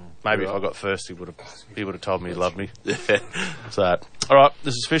 Maybe if I got first, he would have told me he loved me. Yeah. So, all right,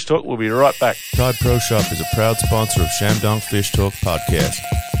 this is Fish Talk. We'll be right back. Tide Pro Shop is a proud sponsor of ShamDonk Fishtalk podcast.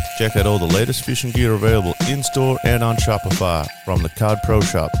 Check out all the latest fishing gear available in-store and on Shopify from the Cod Pro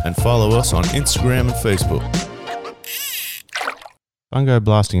Shop, and follow us on Instagram and Facebook. Bungo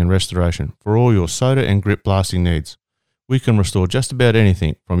Blasting and Restoration for all your soda and grip blasting needs. We can restore just about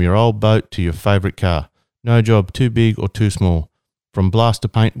anything from your old boat to your favourite car. No job too big or too small. From blast to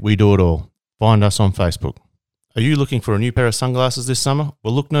paint, we do it all. Find us on Facebook. Are you looking for a new pair of sunglasses this summer?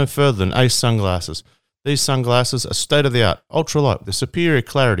 Well, look no further than Ace Sunglasses. These sunglasses are state-of-the-art, ultralight with superior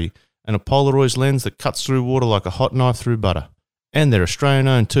clarity and a Polaroid lens that cuts through water like a hot knife through butter. And they're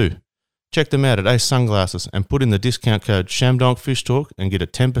Australian-owned too. Check them out at Ace Sunglasses and put in the discount code ShamDonk Fishtalk and get a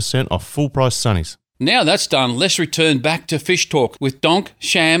 10% off full-price sunnies. Now that's done, let's return back to Fish Talk with Donk,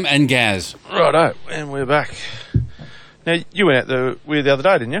 Sham and Gaz. Righto, and we're back. Now, you went out the other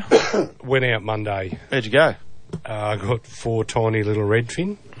day, didn't you? Went out Monday. Where'd you go? I got 4 tiny little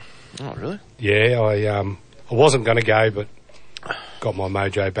redfin. Oh, really? Yeah, I wasn't going to go, but got my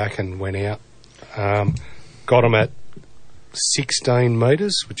mojo back and went out. Got them at 16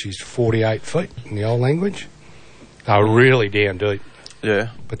 metres, which is 48 feet in the old language. They were really down deep.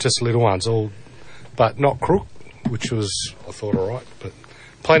 Yeah. But just little ones, but not crook, which was, I thought, all right. But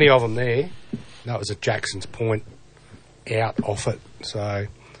plenty of them there. That was at Jackson's Point, out off it. So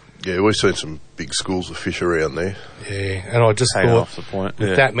yeah, we've seen some big schools of fish around there. Yeah, and I just hanging thought, off the point.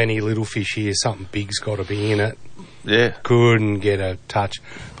 with that many little fish here, something big's got to be in it. Yeah. Couldn't get a touch.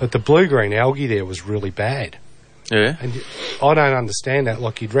 But the blue-green algae there was really bad. Yeah. And I don't understand that.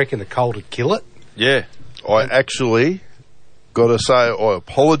 Like, you'd reckon the cold would kill it. Yeah. I actually got to say I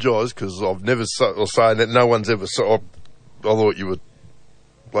apologise because I've never saying that no one's ever saw. I thought you were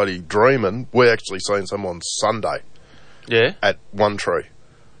bloody dreaming. We actually seen some on Sunday. Yeah. At One Tree.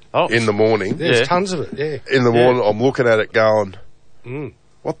 Oh. In the morning. There's tons of it, yeah. In the morning, I'm looking at it going,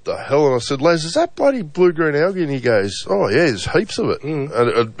 what the hell? And I said, Les, is that bloody blue-green algae? And he goes, oh, yeah, there's heaps of it. And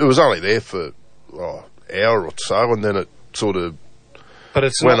it was only there for an hour or so, and then it sort of but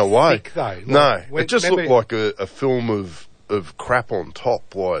it's went not away. Thick, though. No, it just looked like a film of crap on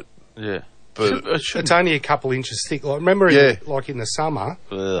top, like. Yeah. But it's only a couple inches thick. Like, remember, like in the summer,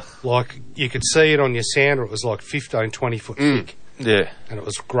 like you could see it on your sounder, it was like 15, 20 foot thick. Yeah. And it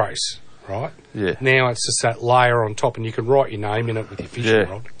was gross, right? Yeah. Now it's just that layer on top, and you can write your name in it with your fishing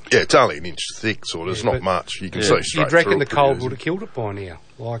rod. Yeah, it's only an inch thick, sort of. It's not much. You can see straight you'd reckon through the cold would have killed it by now.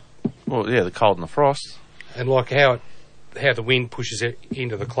 Like, well, yeah, the cold and the frost. And like how the wind pushes it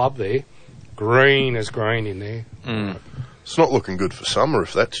into the club there, green as green in there. Mm. It's not looking good for summer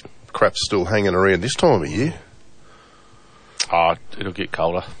if that crap's still hanging around this time of year. Oh, it'll get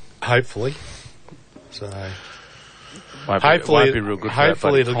colder. Hopefully. So hopefully it'll be real good.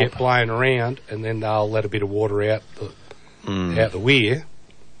 Hopefully it'll get blown around, and then they'll let a bit of water out the weir,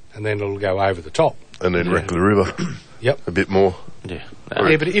 and then it'll go over the top. And then wreck the river. Yep. A bit more. Yeah.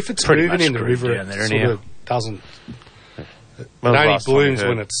 Yeah, but if it's moving in the river, it sort of doesn't. It only blooms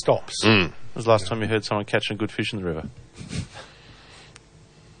when it stops. When was the last time you heard someone catching good fish in the river?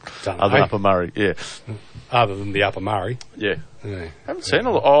 Other than Upper Murray, yeah. Other than the Upper Murray. Yeah. Haven't seen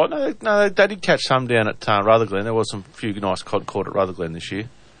a lot. Oh, no, they did catch some down at Rutherglen. There was some few nice cod caught at Rutherglen this year.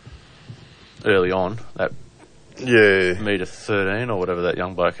 Early on. That metre 13 or whatever that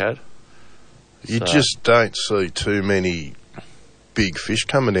young bloke had. You just don't see too many big fish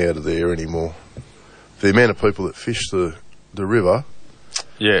coming out of there anymore. The amount of people that fish the river.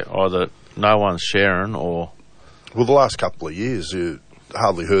 Yeah, either no one's sharing or... Well, the last couple of years, you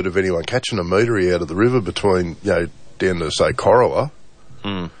hardly heard of anyone catching a metre out of the river between, down to, say, Corowa.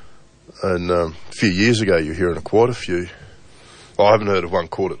 And a few years ago, you were hearing quite a few. Well, I haven't heard of one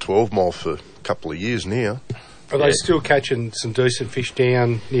caught at 12 Mile for a couple of years now. Are they still catching some decent fish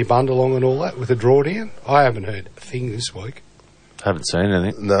down near Bundalong and all that with a drawdown? I haven't heard a thing this week. Haven't seen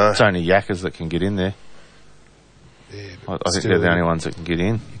anything. No. It's only yakkers that can get in there. Yeah, I think they're the only ones that can get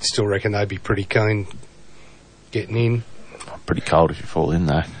in. You'd still reckon they'd be pretty keen getting in. Pretty cold if you fall in,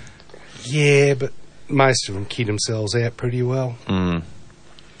 though. Yeah, but most of them kid themselves out pretty well.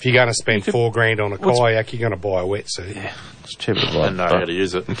 If you're going to spend $4,000 on a kayak, you're going to buy a wetsuit. Yeah, it's cheaper. And know how to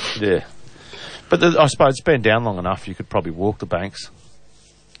use it. Yeah. But I suppose it's been down long enough, you could probably walk the banks.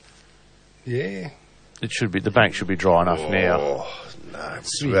 Yeah. It should be. The bank should be dry enough now. No,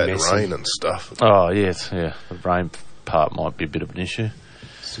 it's about rain and stuff. Oh, yes, yeah. The rain part might be a bit of an issue.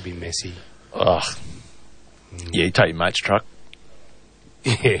 It's to be messy. Yeah, you take your mate's truck.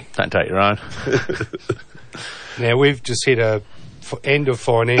 Yeah. Don't take your own. Now, we've just hit a end of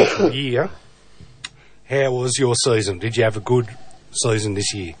financial year, how was your season? Did you have a good season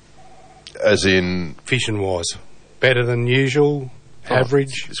this year? As in... Fishing-wise? Better than usual?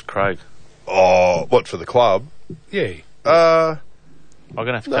 Average? It's Craig. Oh, what, for the club? Yeah. I'm going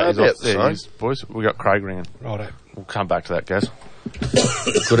to have to cut about off there, boys. We got Craig ringing. Righto. We'll come back to that, guys.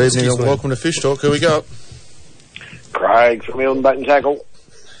 Good evening and welcome to Fish Talk. Here we go. Craig from Milton Button Tackle.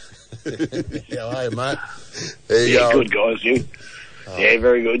 How are you, mate? There you go. Good guys, you. Yeah,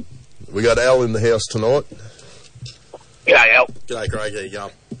 very good. We got Al in the house tonight. G'day, Al. G'day, Craig. How you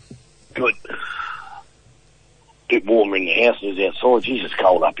going? Good. Bit warmer in the house than it is outside. Jeez, it's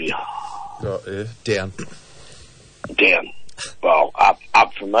cold up here. Oh, yeah. Down. Well,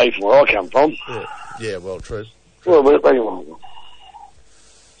 up from me, from where I come from. Yeah, well, true. Well, where you want?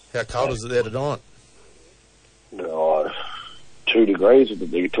 How cold is it there tonight? 2 degrees, but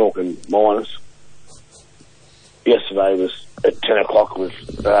you're talking minus. Yesterday was at 10 o'clock was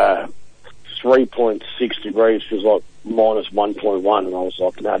 3.6 degrees, feels like minus 1.1, and I was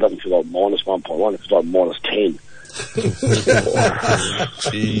like, no, it doesn't feel like minus 1.1, it feels like minus 10.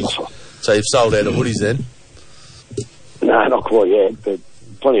 Jeez. So you've sold out of hoodies then? No, not quite yet, but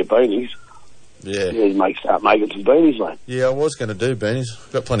plenty of beanies. Yeah. Start making some beanies, mate. Yeah, I was going to do beanies.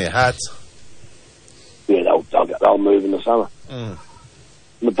 Got plenty of hats. Yeah, they'll move in the summer. Mm.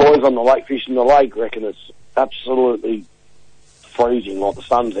 The boys on the lake fishing the lake reckon it's absolutely freezing, like the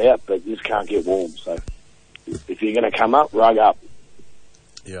sun's out, but you just can't get warm. So if you're going to come up, rug up.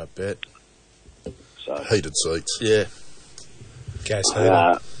 Yeah, I bet. So Heated seats. Yeah. Gas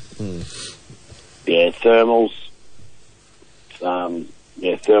heater. Yeah, thermals.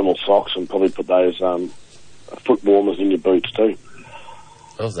 Thermal socks, and probably put those foot warmers in your boots too.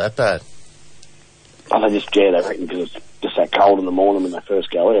 Oh, was that bad? Oh, they reckon because it's just that cold in the morning when they first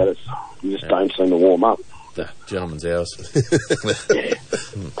go out, you just don't seem to warm up. The gentleman's house. Yeah.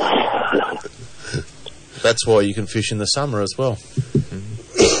 That's why you can fish in the summer as well.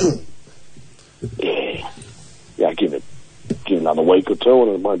 Yeah, give it another week or two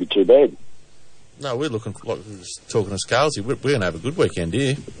and it won't be too bad. No, we're looking like we're just talking to Scalzi. We're going to have a good weekend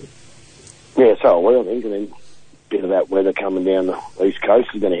here. Yeah, so are we, I think, and then a bit of that weather coming down the east coast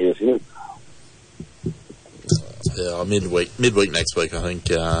is going to hit us, isn't it? Yeah, midweek next week, I think,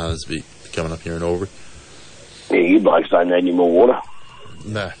 is be coming up here in Albury. Yeah, you blokes don't need any more water.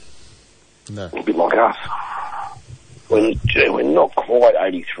 No. A bit like us. We're not quite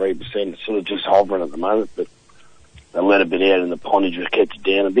 83%. It's sort of just hovering at the moment, but they let a bit out in the pondage, just kept it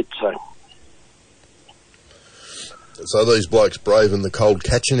down a bit, So these blokes braving the cold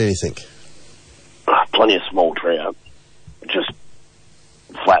catching anything? Plenty of small trout. Just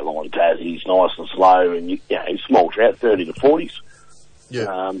flatline Tassies, nice and slow, and small trout, 30 to 40s.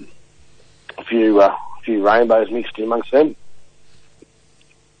 Yeah. A few rainbows mixed in amongst them.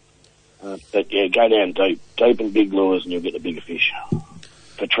 But yeah, go down deep and big lures and you'll get the bigger fish.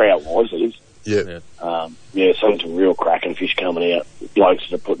 For trout wise, it is. Yeah. Some real cracking fish coming out. Blokes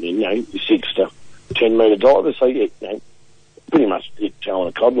that are putting in, 6 to 10 metre divers, so pretty much towing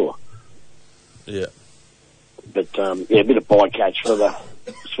a cod lure. Yeah. But a bit of bycatch for the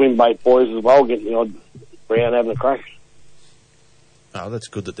swim bait boys as well, getting the odd brown having a crack. Oh, that's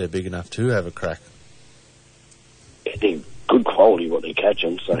good that they're big enough to have a crack. Yeah, they're good quality what they're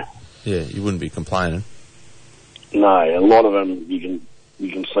catching, so. Yeah, you wouldn't be complaining. No, a lot of them you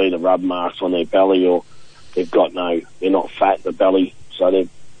can see the rub marks on their belly, or they're not fat in the belly, so they've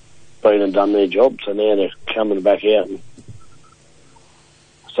been and done their job, so now they're coming back out, and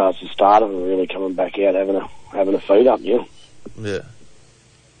so it's the start of them really coming back out having a feed up, Yeah.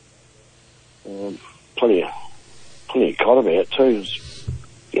 Plenty of cod about too. There's,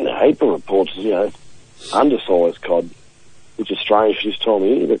 a heap of reports, undersized cod, which is strange for this time of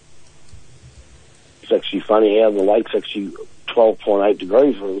year, but it's actually funny how the lake's actually 12.8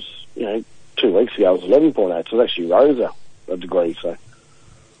 degrees, whereas, 2 weeks ago it was 11.8, so it actually rose a degree, so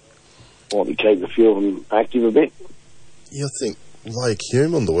might be keeping a few of them active a bit. Yeah, I think Lake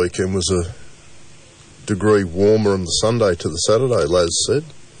Hume on the weekend was a degree warmer on the Sunday to the Saturday, Laz said.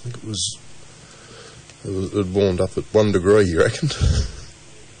 I think it had warmed up at 1 degree, you reckon?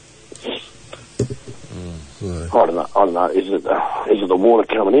 I don't know. Is it the water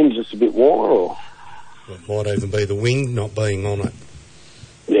coming in just a bit warmer, or? It might even be the wind not being on it.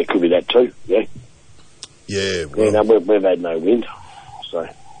 Yeah, it could be that too, yeah. Yeah, well... Yeah, we've had no wind, so...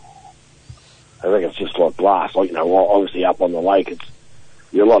 I reckon it's just like glass. Like, obviously up on the lake,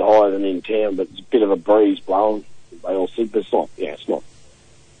 you're a lot higher than in town, but it's a bit of a breeze blowing. They all think, but it's not.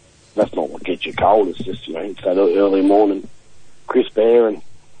 That's not what gets you cold. It's just, it's that early morning crisp air,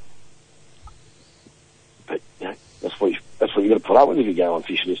 but that's what you got to put up with if you go on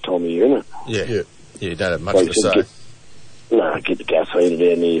fishing this time of year, innit? Yeah, you don't have much to say. Get the gas heater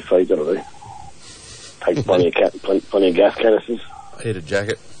down near your feet, that'll do. Take plenty of gas canisters. Heater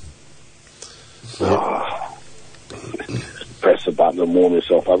jacket. Press the button and warm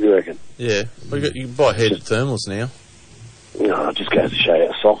yourself up, you reckon? Yeah. Well, you can buy heated thermals now. No, it just goes to show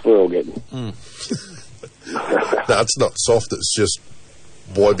you how soft we're all getting. No, it's not soft, it's just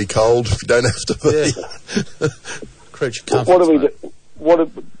why be cold if you don't have to be. Yeah. Creature comforts, What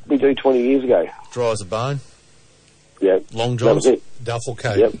did we do 20 years ago? Dry as a bone. Yeah. Long johns. Duffel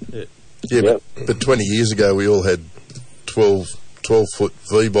coat. Yep. Yeah, but 20 years ago we all had 12-foot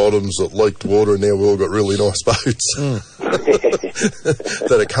V-bottoms that leaked water, and now we all got really nice boats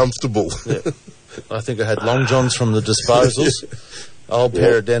that are comfortable. Yeah. I think I had long johns from the disposals, old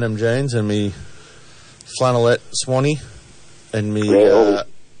pair of denim jeans, and me flannelette swanee, and me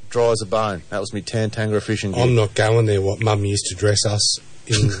dry as a bone. That was me Tantangara fishing gear. I'm not going there. What Mum used to dress us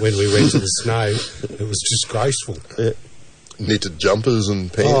in when we went to the snow, it was disgraceful. Yeah. Knitted jumpers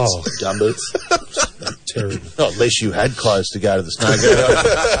and pants. Oh, jumpers. Terrible. At least you had clothes to go to the snow.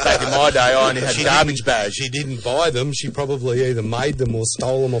 Back in my day, I only had garbage bags. She didn't buy them. She probably either made them or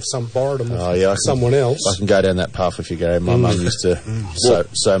stole them off borrowed them off someone else. I can go down that path if you go. My mum used to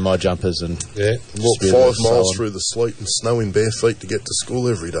sew my jumpers and walk 5 miles through the sleet and snow in bare feet to get to school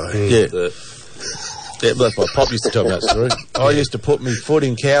every day. Yeah, but my pop used to tell me that story. I used to put my foot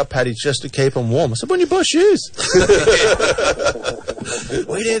in cow patties just to keep them warm. I said, when you buy shoes?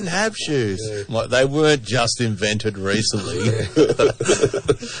 We didn't have shoes. Yeah. Like, they weren't just invented recently.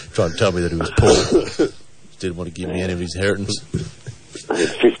 Trying to tell me that he was poor. Didn't want to give me any of his inheritance.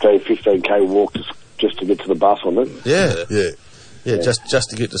 15k walk just to get to the bus on it. Yeah, just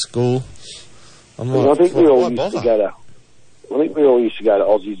to get to school. I think we all used to go to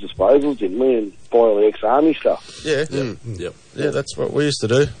Aussie's disposals, didn't we, and buy all the ex-army stuff. Yeah, yeah, that's what we used to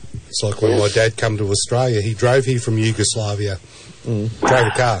do. It's like when my dad come to Australia, he drove here from Yugoslavia. Drove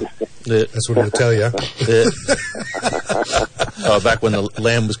a car. Yeah. That's what he'll tell you. Yeah. Back when the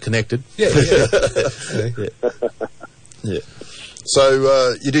land was connected. Yeah.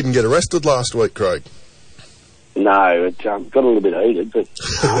 So, you didn't get arrested last week, Craig? No, it got a little bit heated, but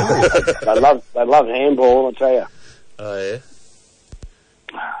they love handball, I tell you. Oh, yeah?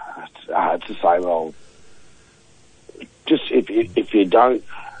 It's the same old. Just if you don't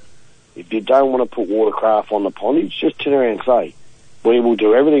want to put watercraft on the pondage, just turn around and say, we will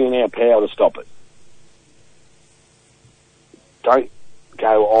do everything in our power to stop it. Don't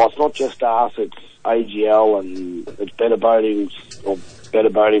go, it's not just us, it's AGL and it's Better Boating or Better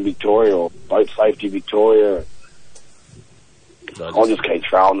Boating Victoria or Boat Safety Victoria. I just keep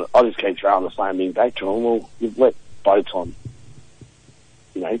throwing the same thing back to them. Well, you've let boats on,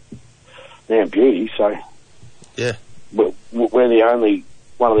 now beauty, so yeah, we're one of the only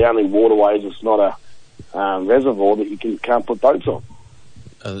waterways that's not a reservoir that you can't put boats on.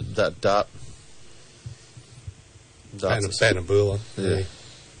 That dart. Banabula. Yeah.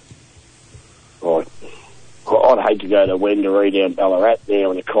 Right. I'd hate to go to Wendouree down Ballarat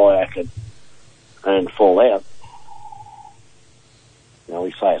now in a kayak and fall out.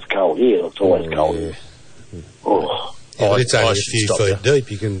 We say it's cold here. It's always cold here. Oh. Yeah, but it's only a few feet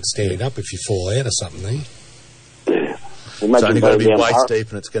deep. You can stand up if you fall out or something, Yeah. It's only going to be waist deep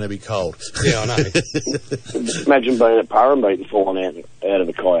and it's going to be cold. Yeah, I know. Imagine being at Purrumbete and falling out of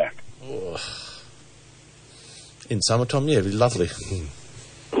the kayak. Oh. In summertime, yeah, it'd be lovely.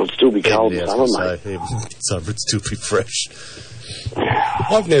 It'd still be cold in summer, mate. In summer, it'd still be fresh.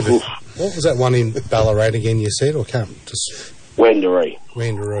 I've never... What was that one in Ballarat again you said? Or can't just... Wendouree.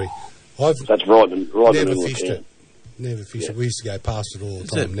 That's right in the middle fished it. Never fished it. We used to go past it all the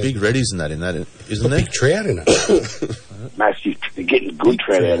time. Isn't there big reddies in that, isn't there? Big trout in it. Massive. They're getting good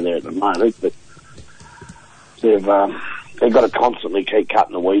trout out of there at the moment, but they've got to constantly keep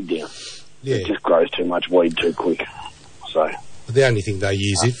cutting the weed down. Yeah. It just grows too much weed too quick. So. But the only thing they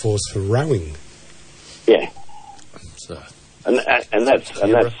use it for is for rowing. Yeah. So. And that's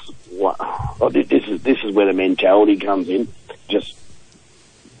what this is where the mentality comes in. Just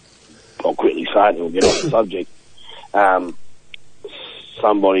I'll quickly say it and we'll get off the subject.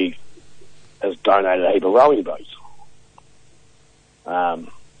 Somebody has donated a heap of rowing boats. And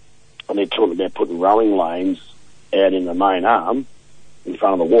they're talking about putting rowing lanes out in the main arm in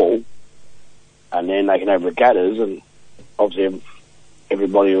front of the wall, and then they can have regattas, and obviously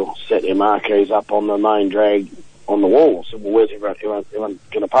everybody will set their marquees up on the main drag on the wall. So, well, where's everyone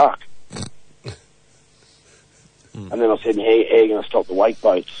going to park? And then I said, how are you going to stop the wake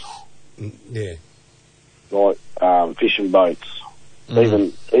boats? Yeah. Like fishing boats.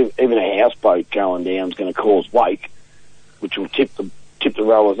 Even a houseboat going down is going to cause wake. which will tip the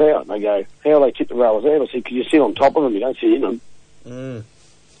rollers out. And they go, how do they tip the rollers out? I said, because you sit on top of them, you don't sit in them.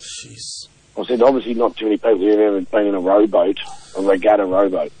 Jeez. I said, obviously not too many people have ever been in a rowboat, a regatta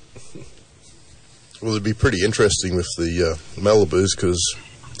rowboat. Well, it'd be pretty interesting with the Malibus, because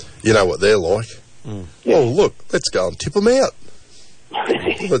you know what they're like. Yeah. Oh, look, let's go and tip them out.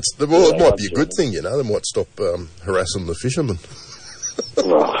 It might be a good thing, you know. They might stop harassing the fishermen.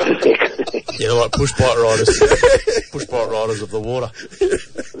 Yeah, like push-bite riders. Push-bite riders of the water.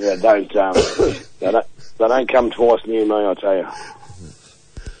 Yeah, they don't come twice near me, I tell you.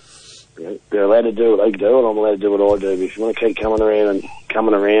 They're allowed to do what they do, and I'm allowed to do what I do. But if you want to keep coming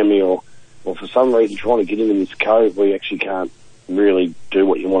around me, or for some reason trying to get into this cove where you actually can't really do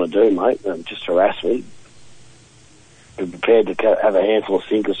what you want to do, mate, just harass me. Be prepared to have a handful of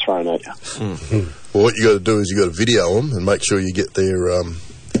sinkers thrown at you. Well, what you got to do is you got to video them and make sure you get their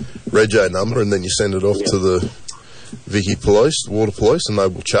rego number, and then you send it off to the Vicky Police, the water police, and they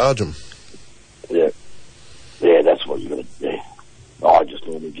will charge them. Yeah, that's what you got to do. I just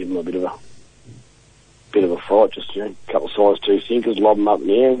normally give them a bit of a fright, just a couple of size 2 sinkers, lob them up in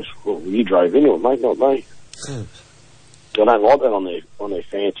the air. Well, you drove into it, mate, not me. I don't like that on their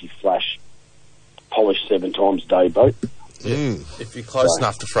fancy flash, polished 7 times a day boat. Yeah. If you're close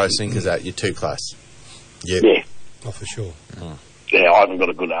enough to throw sinkers out, you're too close. Yep. Yeah. Oh, for sure. Yeah, I haven't got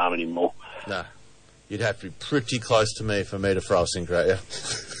a good arm anymore. No. You'd have to be pretty close to me for me to throw a sinker at you.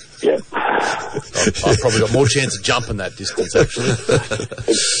 Yeah. I've probably got more chance of jumping that distance, actually.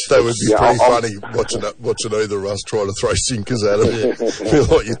 That would be pretty funny watching either of us try to throw sinkers at them. Yeah. Feel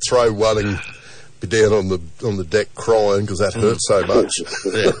like you throw one and be down on the deck crying because that hurts so much.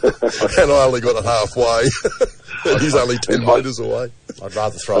 Yeah. And I only got it halfway. He's only 10 metres away. I'd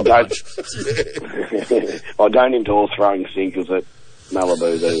rather throw a bunch. I don't endorse throwing sinkers at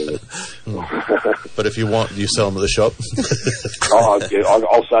Malibus either. But if you want, you sell them at the shop. I'll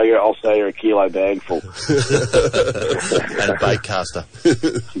sell you a kilo bag full. And a bait caster.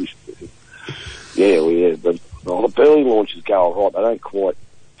 Yeah. But the burley launches go all right. They don't quite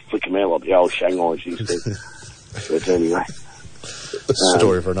flick them out like the old Shanghais used to. But anyway.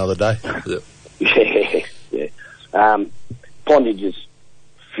 Story for another day. Yeah. Pondages,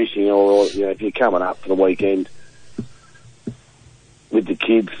 fishing, or if you're coming up for the weekend with the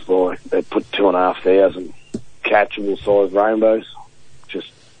kids, like they put 2,500 catchable size rainbows,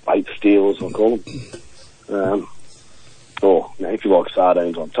 just bait stealers, I call them. Or if you like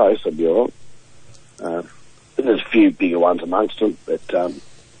sardines on toast, that'd be alright. There's a few bigger ones amongst them, but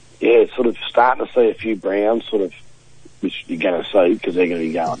it's sort of starting to see a few browns, sort of, which you're going to see because they're going to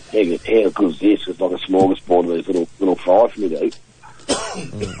be going, how good is this? It's like a smorgasbord of these little fry for me to eat.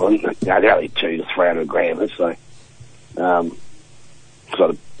 They're only 200 to 300 grams, so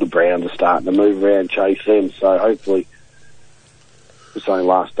the browns are starting to move around, chase them. So hopefully, it's only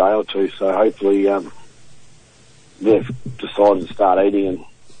last day or two. So hopefully, they've decided to start eating and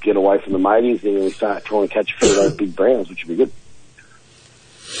get away from the mateys. Then we start trying to catch a few of those big browns, which would be good.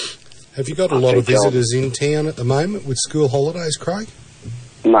 Have you got a lot of visitors in town at the moment with school holidays, Craig?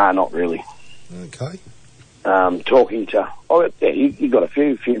 No, not really. Okay. Talking to, you got a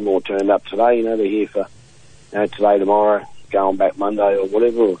few more turned up today. They're here for today, tomorrow, going back Monday or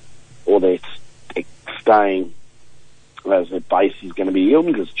whatever, or they're staying as their base is going to be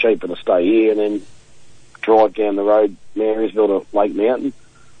Hilton because it's cheaper to stay here and then drive down the road, Marysville to Lake Mountain,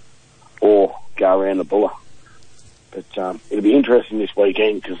 or go around the Buller. But it'll be interesting this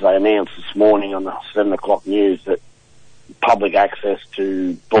weekend because they announced this morning on the 7 o'clock news that public access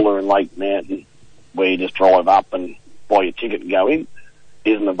to Buller and Lake Mountain, where you just drive up and buy your ticket and go in,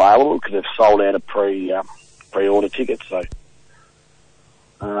 isn't available because they've sold out of pre-order tickets. So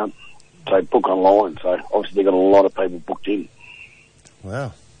book online. So obviously they've got a lot of people booked in.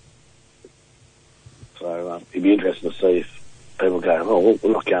 Wow. So it'd be interesting to see if people go,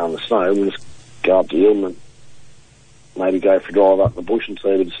 we're not going in the snow, we'll just go up to Hilton and maybe go for a drive up in the bush and see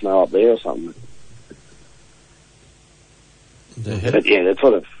a bit of snow up there or something. But yeah, they're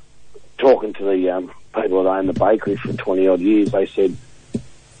sort of talking to the people that own the bakery for 20 odd years. They said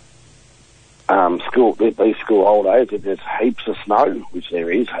these school holidays, if there's heaps of snow, which there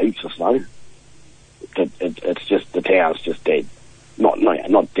is heaps of snow, it's just the town's just dead. Not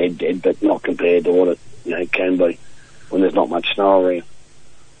dead, but not compared to what it can be when there's not much snow around.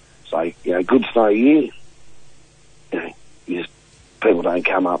 So good snow year. People don't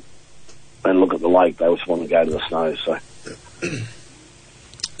come up and look at the lake. They just want to go to the snow. So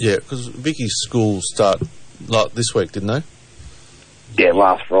yeah, because Vicky's schools start like this week, didn't they? Yeah,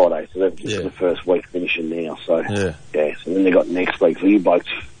 last Friday. So they've just got the first week finishing now. So yeah. So then they got next week. So you blokes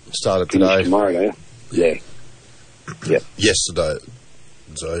started today. Tomorrow, yeah. Yep. Yesterday,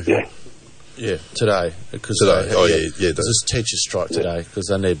 Xavier. Yeah, today. Because Today. There's this teacher's strike today because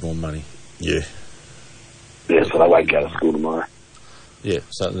they need more money. Yeah. Yeah, so they won't go to school tomorrow. Yeah,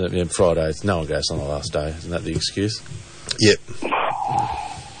 so then Friday, no one goes on the last day. Isn't that the excuse? Yep.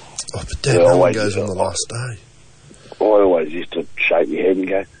 Oh, but Dad, no one goes on the last day. I always used to shake my head and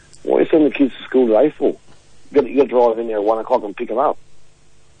go, what are you sending the kids to school today for? You got to drive in there at 1 o'clock and pick them up.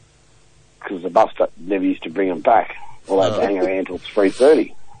 Because the bus never used to bring them back. Or they'd hang around until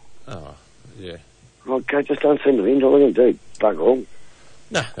 3:30. Oh, yeah. Okay, just don't send them in. What are they going to do? Bugger all.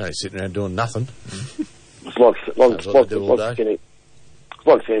 No, they're only sitting around doing nothing. It's like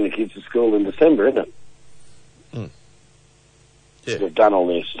sending the kids to school in December, isn't it? Mm. Yeah. They've done all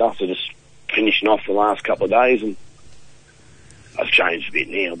their stuff. They're just finishing off the last couple of days, and I've changed a bit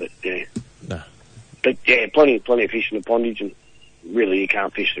now, but yeah. No. But yeah, plenty of fish in the pondage, and really you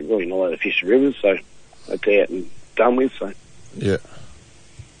can't fish the really not allowed to fish the rivers, so that's out and done with. So yeah.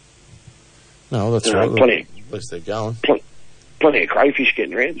 No, that's right. Plenty. At least they're going. Plenty of crayfish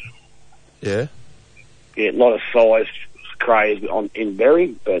getting around. Yeah. Yeah, not as size crays in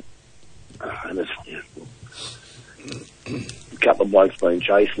Berry, but and there's, a couple of blokes been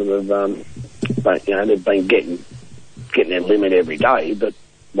chasing them. But they've been getting their limit every day, but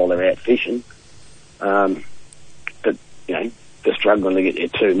while they're out fishing, but they're struggling to get their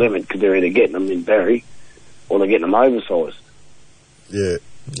 2 limit because they're either getting them in Berry or they're getting them oversized. Yeah.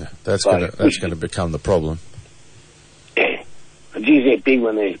 Yeah, that's going to become the problem. Yeah, and geez, they're big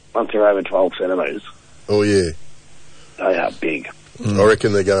once they're over 12 centimetres. Oh yeah, they are big. I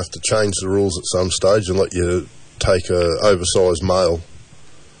reckon they're going to have to change the rules at some stage and let you take a oversized male,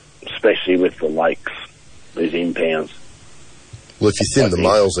 especially with the lakes, these impounds. Well, if you thin the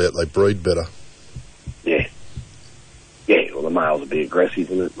males out, they breed better. Yeah. Yeah, well, the males will be aggressive,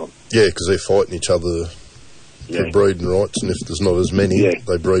 isn't it? Yeah, because they're fighting each other for breeding rights, and if there's not as many,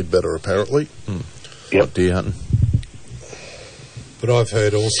 they breed better, apparently. Like deer hunting. But I've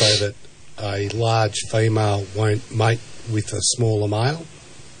heard also that a large female won't mate with a smaller male.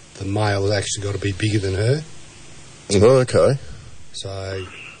 The male has actually got to be bigger than her. Oh, okay. So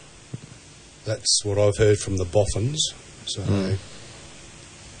that's what I've heard from the boffins. So,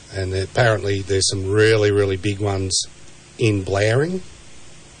 and apparently there's some really, really big ones in Blowering.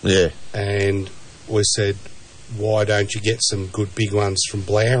 Yeah. And we said, why don't you get some good big ones from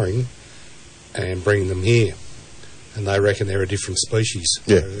Blowering and bring them here? And they reckon they're a different species.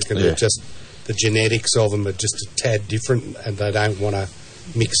 Yeah. They're just the genetics of them are just a tad different, and they don't want to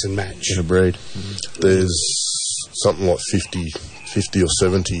mix and match. In a breed. There's something like 50 or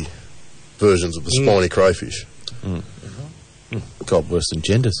 70 versions of the spiny crayfish. God, worse than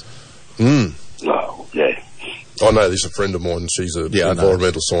genders. Oh, yeah. I know there's a friend of mine, she's an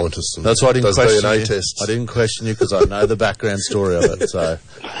environmental scientist. And that's why I didn't question DNA you. Tests. I didn't question you because I know the background story of it. So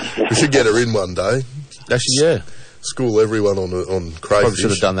we should get her in one day. Actually, yeah. School everyone on crayfish. Probably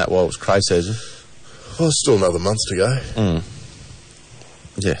should have done that while it was cray season. Well, still another month to go.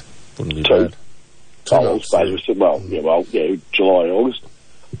 Yeah, wouldn't be bad. 2 months. July, August.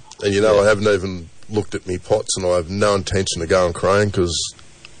 And I haven't even looked at me pots, and I have no intention of going craying because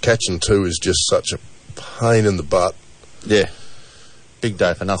catching 2 is just such a pain in the butt. Yeah. Big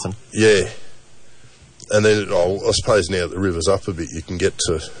day for nothing. Yeah. And then, I suppose now that the river's up a bit, you can get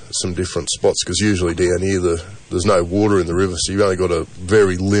to some different spots, because usually down here there's no water in the river, so you've only got a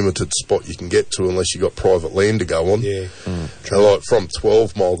very limited spot you can get to unless you've got private land to go on. Yeah. And like from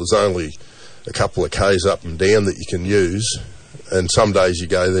 12 Mile, there's only a couple of k's up and down that you can use, and some days you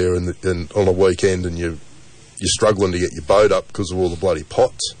go there and on a weekend and you're struggling to get your boat up because of all the bloody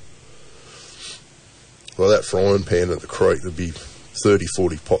pots. Well, that frying pan at the creek, there'd be 30,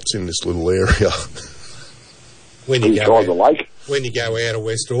 40 pots in this little area. When you go out of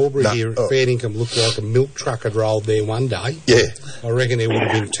West Albury here at Fairdincombe, looked like a milk truck had rolled there one day. Yeah. I reckon there would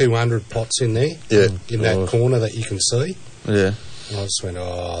have been 200 pots in there. Yeah. In that corner that you can see. Yeah. And I just went,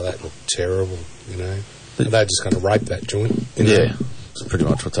 that looked terrible, And they're just going to rape that joint. Yeah. That's pretty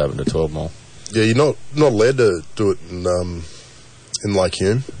much what's happened to 12 Mile. Yeah, you're not allowed to do it in Lake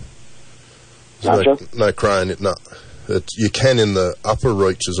Hume. No crane. No. You can in the upper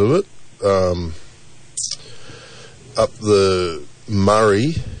reaches of it. Up the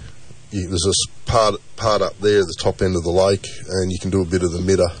Murray, there's a part up there at the top end of the lake, and you can do a bit of the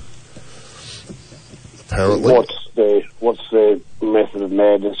midder. Apparently, what's the method of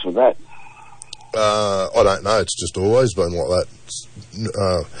madness for that? I don't know. It's just always been like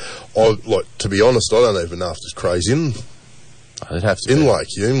that. To be honest, I don't even know if there's crays in Lake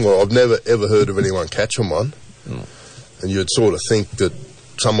Hume. Well, I've never ever heard of anyone catching one, and you'd sort of think that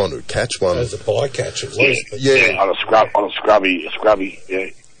someone who'd catch one. As a bycatch, at least. Yeah. On a scrubby, yeah.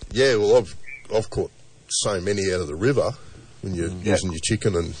 Yeah, well, I've caught so many out of the river when you're using your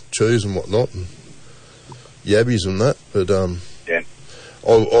chicken and cheese and whatnot, and yabbies and that. But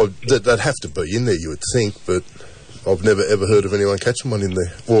they'd have to be in there, you would think, but I've never ever heard of anyone catching one in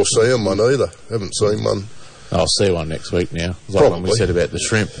there, or seeing one either. Haven't seen one. I'll see one next week now. Like when we said about the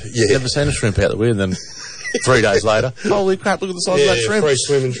shrimp. Yeah. Never seen a shrimp out the way, and then 3 days later, holy crap, look at the size of that shrimp. Free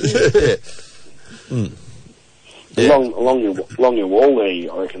swimming shrimp. Along your wall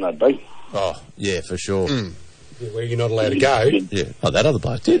there, I reckon they'd be. Oh, yeah, for sure. Yeah, where you're not allowed to go. Yeah. Oh, that other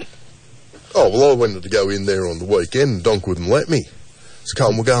bloke did. Oh, well, I wanted to go in there on the weekend, and Donk wouldn't let me. So,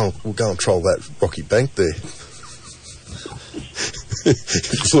 come on, we'll go and troll that rocky bank there. He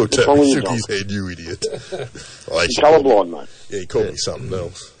looked at me, shook his head, you idiot. You're colourblind, mate. Yeah, he called me something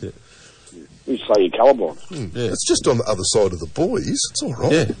else. Yeah. You say you're colourblind. Yeah. It's just on the other side of the buoys. It's all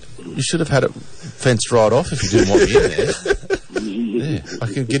right. Yeah. You should have had it fenced right off if you didn't want me in there. Yeah. I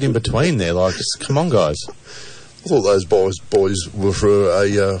can get in between there, like, just, come on, guys. I thought those boys were for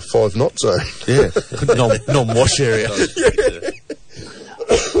a 5 knot zone. Yeah. Non-wash area.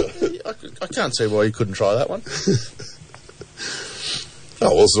 I can't see why you couldn't try that one.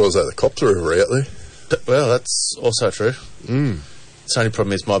 Oh, well, so I was at the Copter River out there. Well, that's also true. The only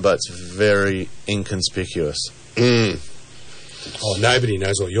problem is my boat's very inconspicuous. Oh, nobody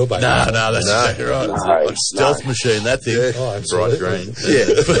knows what your boat is. No, that's exactly right. It's like a stealth machine, that thing. Yeah. Oh, absolutely. Bright green. Yeah.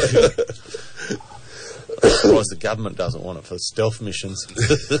 I'm surprised the government doesn't want it for stealth missions.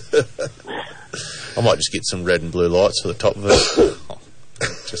 I might just get some red and blue lights for the top of it.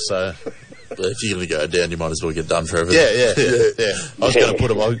 Just so... But if you're going to go down, you might as well get done for everything. Yeah. I was going to put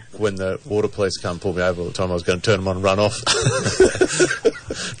them on when the water police come pull me over all the time. I was going to turn them on and run off.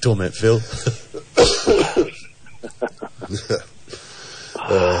 Torment Phil.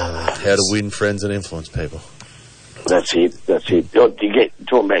 How to win friends and influence people. That's it. You get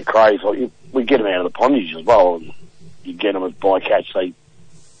talking about craze. Like we get them out of the pondage as well. And you get them as bycatch. They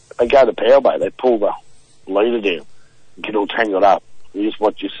go to power bait. They pull the leader down, get all tangled up. You just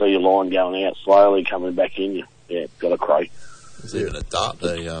watch, you see your line going out slowly, coming back in. Yeah, got a cray. There's even a dart.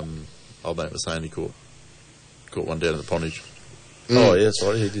 Old mate was saying he caught one down at the pondage. Oh, yeah, that's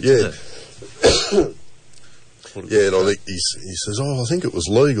right. He did. Yeah. Yeah, and I think he says, I think it was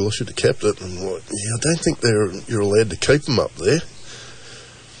legal. I should have kept it. And I'm like, I don't think you're allowed to keep them up there.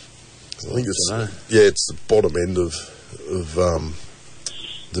 I think it's the bottom end of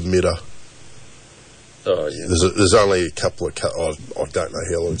the midder. Oh, yeah. There's only a couple of... I don't know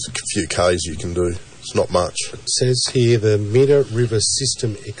how long. It's a few Ks you can do. It's not much. It says here the Midder River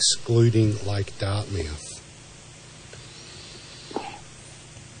system excluding Lake Dartmouth.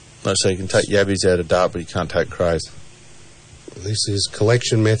 No, so you can take yabbies out of Dart, but you can't take crays. This is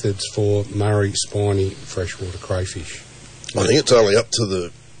collection methods for Murray spiny freshwater crayfish. I think it's only up to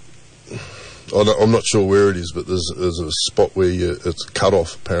the... I'm not sure where it is, but there's a spot where it's cut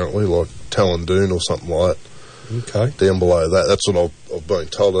off, apparently, like Talondoon or something like that. Okay. Down below that. That's what I've been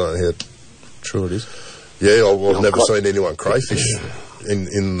told. I don't know how true it is. Yeah, I've never seen anyone crayfish in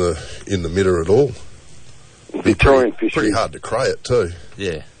the midder at all. Victorian fisheries. Pretty hard to cray it too.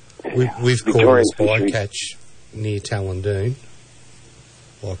 Yeah. We've caught a bycatch near Talondoon.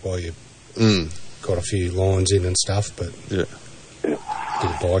 Like while you got a few lines in and stuff, but... Yeah. Did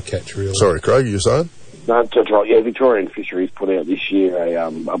a bycatch, really. Sorry, Craig, you were saying? No, that's right. Yeah, Victorian Fisheries put out this year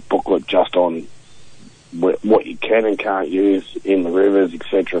a booklet just on what you can and can't use in the rivers,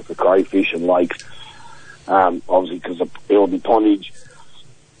 etc., for crayfish and lakes. Obviously, because of Eildon Pondage,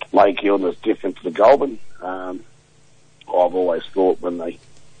 Lake Eildon is different to the Goulburn. I've always thought when they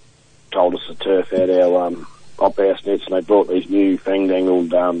told us to turf out our op-house nets and they brought these new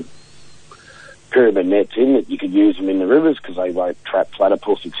fang-dangled pyramid nets in, that you could use them in the rivers because they won't trap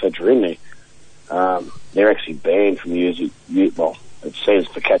platypus, etc. in there. They're actually banned from using, well, it says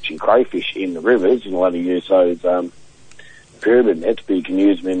for catching crayfish in the rivers, you're allowed to use those pyramid nets, but you can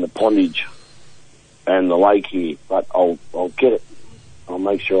use them in the pondage and the lake here. But I'll get it. I'll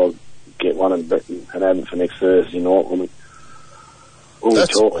make sure I get one and have it for next Thursday night when we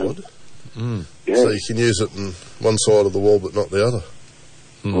talk. Odd. Yeah. So you can use it on one side of the wall but not the other.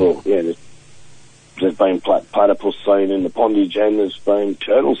 Well, yeah, there's been platypus seen in the pondage and there's been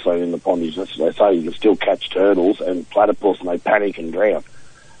turtles seen in the pondage. That's what they say. You can still catch turtles and platypus and they panic and drown.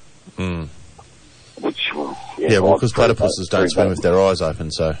 Which, well, because platypuses don't swim with their eyes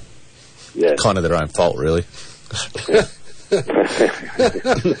open, so yeah, kind of their own fault, really.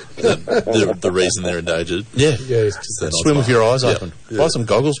 the reason they're endangered. Yeah. Swim with your eyes open. Buy some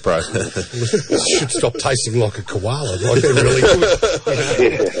goggles, bro. Should stop tasting like a koala. Like they're really good.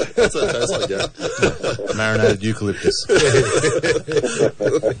 That's what it tastes like, yeah. Marinated eucalyptus.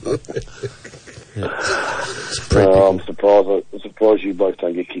 I'm surprised you both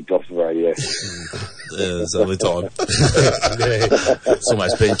don't get kicked off the radio. Yeah, it's only time. It's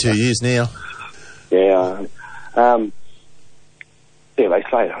almost been 2 years now. Yeah. Yeah, they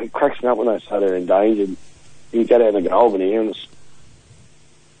say, it cracks me up when they say they're endangered. You go down to Goulburn here and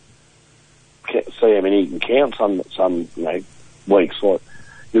see how many you can count some weeks. Like,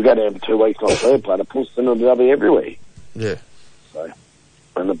 you'll go down for 2 weeks, not third platypus, then it'll be everywhere. Yeah. So,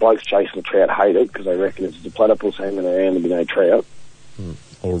 and the blokes chasing the trout hate it because they reckon it's the platypus hanging around, there'll be no trout.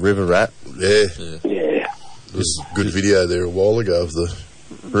 Or river rat. Yeah. There was a good video there a while ago of the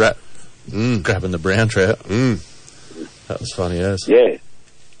rat grabbing the brown trout. That was funny as. Yeah. Did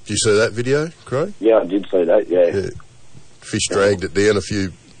you see that video, Craig? Yeah, I did see that, yeah. Fish dragged it down a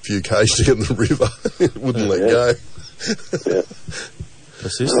few k's to get in the river. It wouldn't let go. Yeah.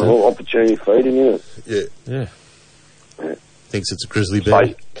 It's a whole opportunity feeding, isn't it? Yeah. Thinks it's a grizzly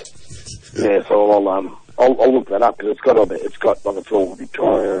bear. Yeah, so I'll look that up because it's got like it's all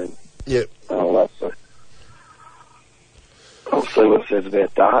Victoria and all that. So I'll see what it says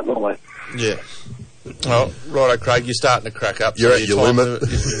about dart and all that. Yeah. Oh, righto, Craig, you're starting to crack up. You're at your limit.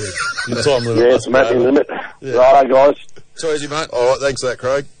 Your time limit. Yeah, it's at your limit. Yeah. Righto, guys. So easy, mate. All right, thanks for that,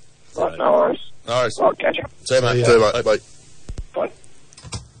 Craig. Right, no worries. No worries. I'll catch you. See you, mate. See you, mate. Bye. Bye.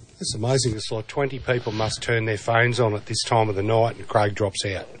 It's amazing. It's like 20 people must turn their phones on at this time of the night and Craig drops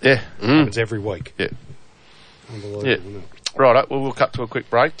out. Yeah. Happens every week. Yeah. Unbelievable, isn't it? Right, well, we'll cut to a quick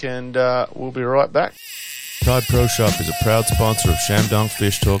break and we'll be right back. Tide Pro Shop is a proud sponsor of ShamDonk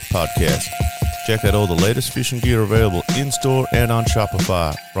Fishtalk podcast. Check out all the latest fishing gear available in-store and on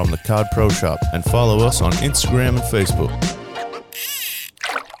Shopify from the Cod Pro Shop and follow us on Instagram and Facebook.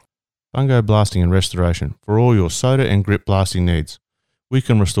 Fungo Blasting and Restoration for all your soda and grip blasting needs. We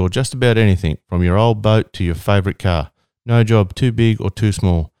can restore just about anything from your old boat to your favourite car. No job too big or too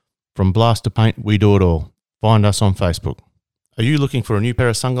small. From blast to paint, we do it all. Find us on Facebook. Are you looking for a new pair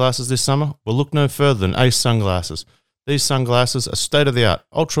of sunglasses this summer? Well, look no further than Ace Sunglasses. These sunglasses are state-of-the-art,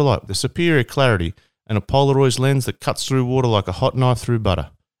 ultralight with superior clarity and a Polaroid lens that cuts through water like a hot knife through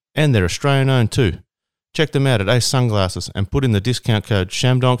butter. And they're Australian-owned too. Check them out at Ace Sunglasses and put in the discount code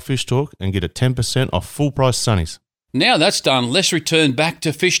ShamDonk Fishtalk and get a 10% off full-price sunnies. Now that's done, let's return back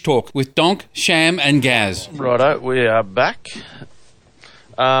to Fish Talk with Donk, Sham and Gaz. Righto, we are back.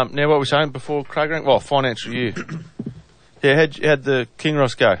 Now, what were we saying before Craig rang? Well, financial year. Yeah, how'd the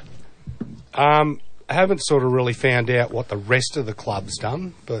Kinross go? I haven't sort of really found out what the rest of the club's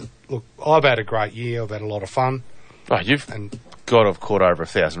done, but look, I've had a great year. I've had a lot of fun. Oh, you've got to have caught over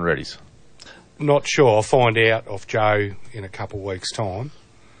 1,000 reddies. Not sure. I'll find out off Joe in a couple of weeks' time.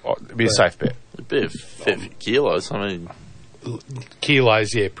 Oh, it'd be a safe bet. It'd be a fair few kilos. I mean,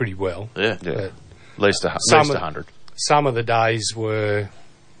 kilos, yeah, pretty well. Yeah. At least 100. Some of the days were,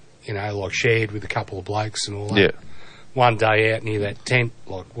 like shared with a couple of blokes and all that. Yeah. One day out near that tent,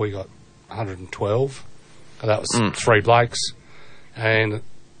 like we got 112. That was 3 blokes. And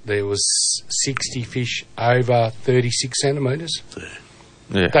there was 60 fish over 36 centimetres.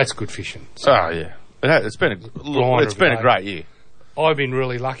 Yeah. That's good fishing. So, oh, yeah. It's been a great year. I've been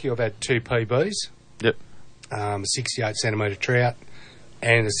really lucky. I've had 2 PBs. Yep. A 68 centimetre trout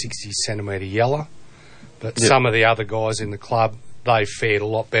and a 60 centimetre yellow. But some of the other guys in the club, they've fared a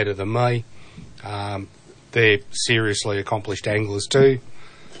lot better than me. They're seriously accomplished anglers too.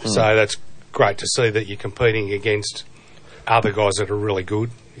 So that's great to see that you're competing against other guys that are really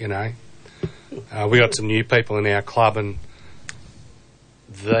good, We got some new people in our club and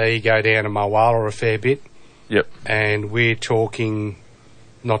they go down to Mawala a fair bit. Yep. And we're talking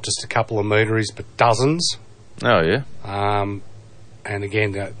not just a couple of meteries, but dozens. Oh, yeah. And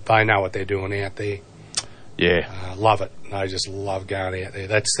again, they know what they're doing out there. Yeah. Love it. They just love going out there.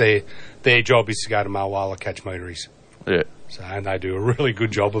 That's their job is to go to Mawala, catch meteries. Yeah. So, and they do a really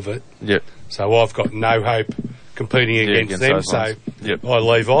good job of it. Yep. So I've got no hope competing against them. So I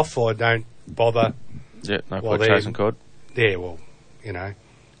leave off. I don't bother. Yeah, no point chasing cod. Yeah, well,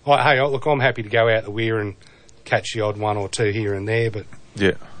 Hey, look, I'm happy to go out the weir and catch the odd 1 or 2 here and there, but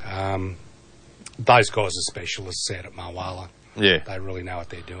those guys are specialists out at Mawala. Yeah. They really know what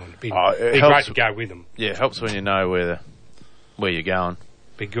they're doing. It'd be great to go with them. Yeah, it helps when you know where you're going.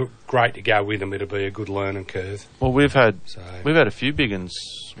 It'd be great to go with them. It'll be a good learning curve. Well, we've had a few big uns.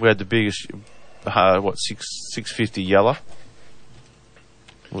 We had the biggest, 650 yellow.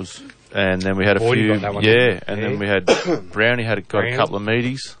 And then we had a Boydie few. got that one, Yeah, and then we had Brownie got a couple of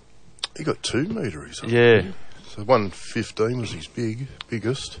meaties. He got 2 metres. Yeah. So 115 was his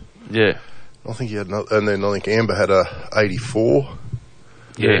biggest. Yeah. I think he had another, and then I think Amber had a 84.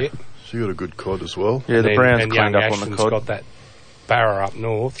 Yeah. She got a good cod as well. Yeah, the Browns and cleaned young up on the Ashton's cod. got that barra up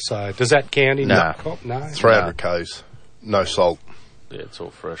north, so does that count in that cop? No. 300 Ks, no salt. Yeah, it's all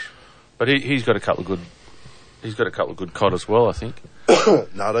fresh. But he's got a couple of good. He's got a couple of good cod as well, I think. No,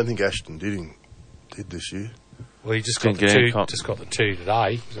 I don't think Ashton did this year. Well, he just got the two. Just got the 2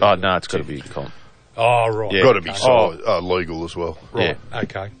 today. Oh no, it's got to be comp. Oh right, Yeah. Got to be legal as well. right. Yeah.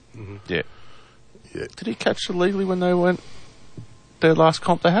 Okay. Mm-hmm. Yeah. Yeah. Did he catch it legally when they went their last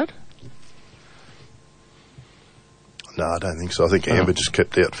comp they had? No, I don't think so. I think Amber just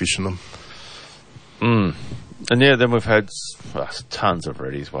kept out fishing them. And yeah, then we've had tons of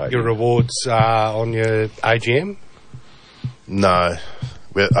reddies waiting. Your rewards on your AGM? No,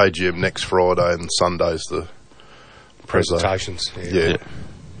 we're at AGM next Friday and Sunday's the Presentations. Yeah.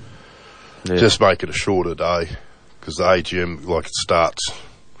 Just make it a shorter day because the AGM, like, it starts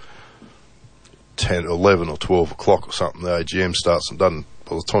 10, 11 or 12 o'clock or something. The AGM starts and doesn't,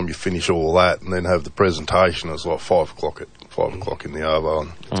 by the time you finish all that and then have the presentation, it's like 5 o'clock in the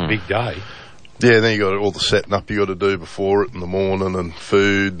Arvo. It's a big day. Yeah, then you got all the setting up you got to do before it in the morning and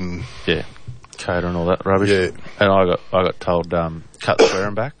food and cater and all that rubbish. Yeah. And I got told cut the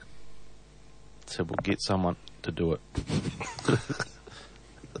swearing back. Said we'll get someone to do it.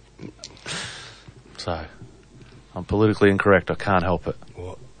 So I'm politically incorrect. I can't help it.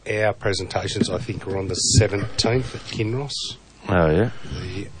 Well, our presentations, I think, are on the 17th at Kinross. Oh yeah.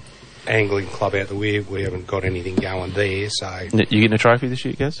 The angling club out the way, we haven't got anything going there, so You getting a trophy this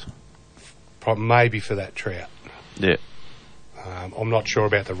year, guys? maybe for that trout. Yeah. I'm not sure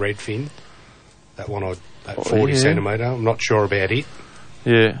about the redfin. That one, that 40 centimetre. I'm not sure about it.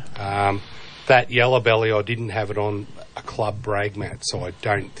 Yeah. That yellow belly, I didn't have it on a club brag mat, so I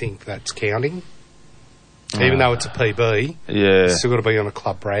don't think that's counting. Even though it's a PB, it's still got to be on a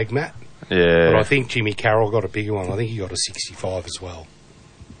club brag mat. Yeah. But I think Jimmy Carroll got a bigger one. I think he got a 65 as well.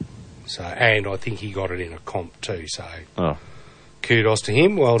 So, and I think he got it in a comp too. So, kudos to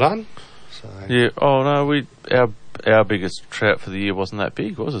him. Well done. So, yeah. Oh no, our biggest trout for the year wasn't that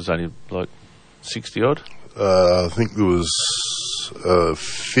big, was it? It was only like 60 odd. I think there was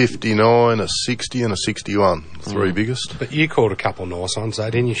 59, a 60 and a 61, the 3 biggest. But you caught a couple of nice ones though,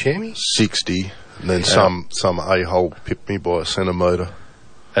 didn't you, Shammy? 60, and then some a-hole pipped me by a centimetre.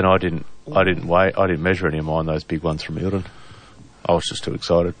 And I didn't measure any of mine, those big ones from Eildon. I was just too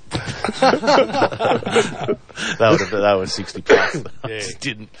excited. That was 60 plus. Yeah. I just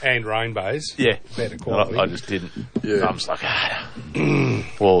didn't. And rainbows. Yeah. Better quality. I just didn't. Yeah. I'm just like,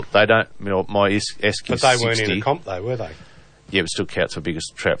 well, they don't, my Esky But they weren't in a comp though, were they? Yeah, but still counts for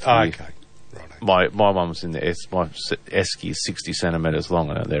biggest trout for the year. Okay. Right. My one was in the my Esky is 60 centimetres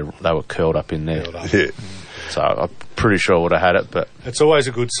long, and they were curled up in there. Yeah. So I'm pretty sure I would have had it, but It's always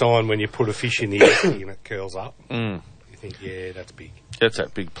a good sign when you put a fish in the Esky and it curls up. You think, yeah, that's big. that's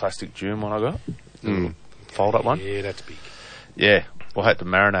that big plastic June one I got. Fold up one. Yeah, that's big. Yeah. Well, I had to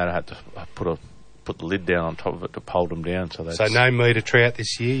marinate. I had to put the lid down on top of it to hold them down. So no meter trout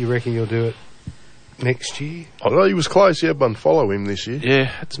this year. You reckon you'll do it next year? I don't know, he was close. Yeah, but follow him this year. Yeah,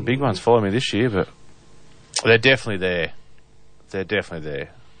 had some big ones follow me this year, but they're definitely there. They're definitely there.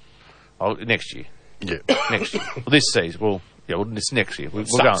 Oh, next year. Yeah. Next year. Well, this season. Well, this next year. We're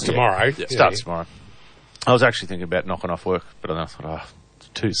Starts going tomorrow. Yeah. Starts tomorrow. I was actually thinking about knocking off work, but then I thought, it's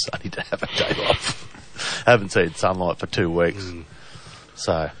too sunny to have a day off. I haven't seen sunlight for 2 weeks.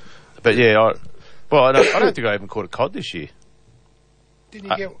 So, but yeah, I don't think I even caught a cod this year.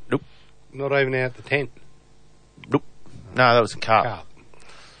 Didn't you get? Nope. Not even out the tent. Nope. No, that was a carp.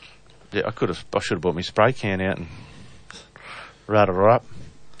 Yeah, I should have brought my spray can out and rattled her up.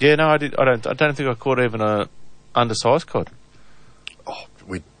 Yeah, no, I did. I don't think I caught even a undersized cod. Oh,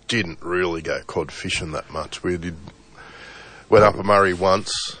 we didn't really go cod fishing that much. We went up a Murray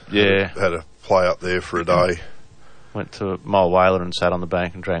once. Yeah. Had a play up there for a day. Went to Mole Whaler and sat on the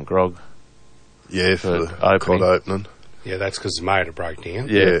bank and drank grog. Yeah, for the cod opening. Yeah, that's because the motor broke down.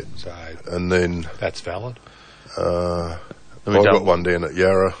 Yeah. So and then that's valid. I got one down at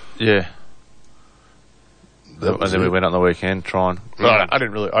Yarra. Yeah. And then we went on the weekend trying. I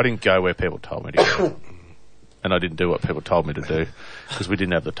didn't go where people told me to go. And I didn't do what people told me to do because we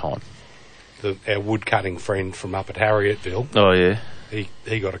didn't have the time. Our wood cutting friend from up at Harrietville. Oh yeah.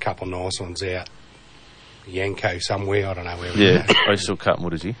 He got a couple of nice ones out. Yanko somewhere, I don't know where. Yeah. Are you still cutting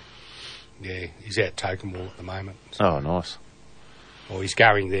wood, is he? Yeah, he's out Tokemore at the moment. So. Oh, nice. Well, he's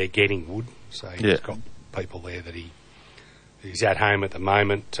going there getting wood, so he's got people there that he He's at home at the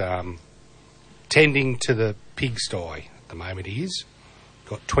moment, tending to the pigsty. At the moment, he is.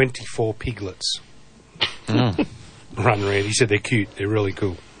 Got 24 piglets running around. He said they're cute. They're really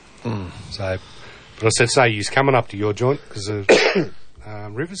cool. So, but I said, it's no use coming up to your joint because the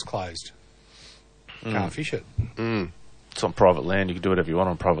river's closed. Can't fish it. It's on private land. You can do whatever you want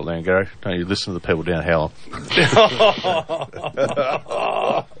on private land, Gary. Don't you listen to the people down Howland.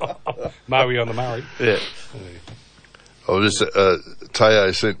 Moe on the Murray. Yeah. I was just,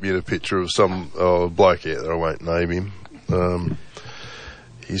 Teo sent me a picture of some bloke out there, I won't name him.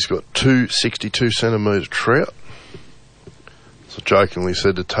 He's got 2 62-centimetre trout. So I jokingly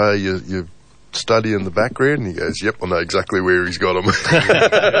said to Teo, you're studying the background? And he goes, yep, I know exactly where he's got them.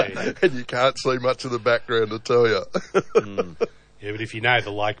 And you can't see much of the background, to tell you. Yeah, but if you know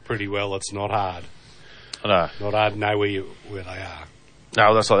the lake pretty well, it's not hard. I know. Not hard to know where they are.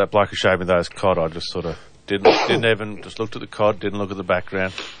 No, that's like that bloke who showed me those cod. I just sort of didn't even, just looked at the cod, didn't look at the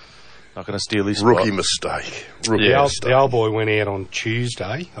background. Not going to steal his spot. Rookie mistake. The old boy went out on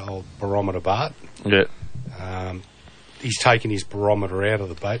Tuesday, old barometer Bart. Yeah. He's taken his barometer out of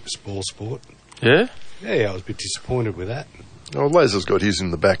the boat for ball sport. Yeah? Yeah, I was a bit disappointed with that. Oh, Les has got his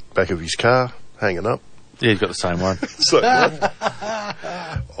in the back of his car, hanging up. Yeah, he's got the same one. God.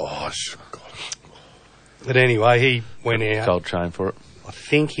 But anyway, he went out. Gold chain for it. I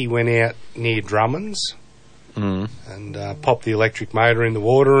think he went out near Drummond's and popped the electric motor in the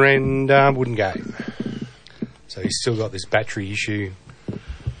water and wouldn't go. So he's still got this battery issue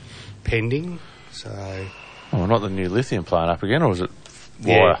pending. So, oh, not the new lithium plant up again, or was it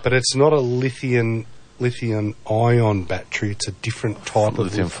wire? Yeah, but it's not a lithium ion battery. It's a different type of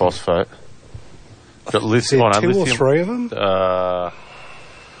lithium phosphate. Got lithium, is there two or three of them?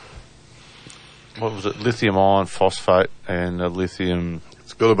 What was it? Lithium ion phosphate and a lithium.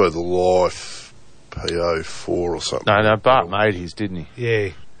 It's got to be the Life PO4 or something. No, Bart made his, didn't he? Yeah.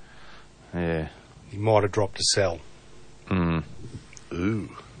 Yeah. He might have dropped a cell. Ooh.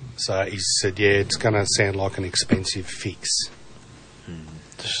 So he said, yeah, it's going to sound like an expensive fix.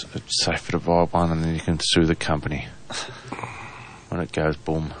 It's safer to buy one and then you can sue the company when it goes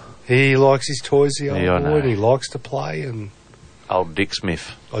boom. He likes his toys, the old boy, and he likes to play. And old Dick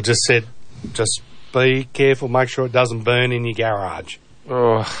Smith. I just said, just be careful, make sure it doesn't burn in your garage.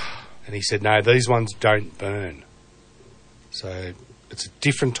 Oh. And he said, no, these ones don't burn. So it's a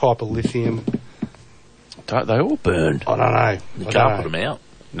different type of lithium. Don't they all burn? I don't know. You can't put them out.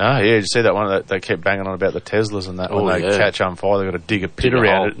 No, yeah, you see that one that they kept banging on about the Teslas and that when they catch on fire, they've got to dig a pit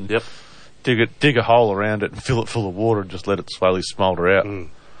around it and dig a hole around it and fill it full of water and just let it slowly smoulder out.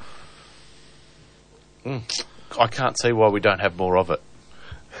 I can't see why we don't have more of it.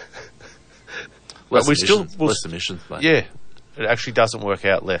 Less emissions, mate. Yeah, it actually doesn't work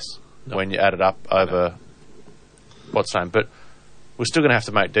out less when you add it up over what's name, but we're still going to have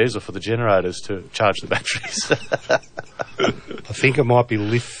to make diesel for the generators to charge the batteries. I think it might be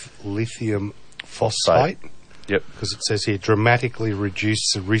lithium phosphate. Yep. Because it says here, dramatically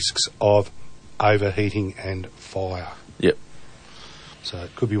reduce the risks of overheating and fire. Yep. So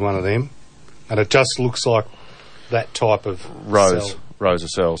it could be one of them. And it just looks like that type of rows cell. Of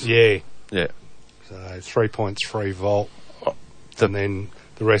cells. Yeah. Yeah. So 3.3 volt. And then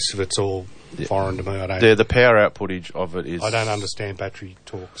the rest of it's all foreign to me. The power outputage of it is... I don't understand battery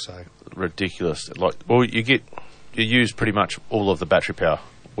talk, so... ridiculous. Like, well, you use pretty much all of the battery power,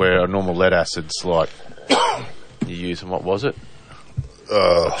 where a normal lead acid's like, you use, and what was it?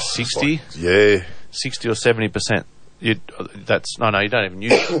 60? Yeah. 60 or 70%. You don't even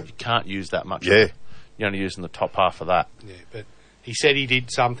use it. You can't use that much. Yeah. You're only using the top half of that. Yeah, but he said he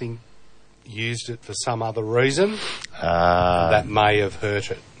did something, used it for some other reason, that may have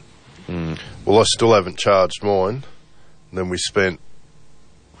hurt it. Well, I still haven't charged mine. And then we spent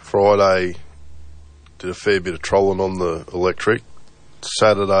Friday, did a fair bit of trolling on the electric.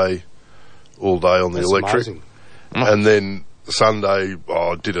 Saturday, all day on the electric. Amazing. And then Sunday,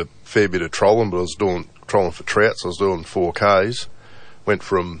 I did a fair bit of trolling, but I was doing trolling for trout, so I was doing 4Ks. Went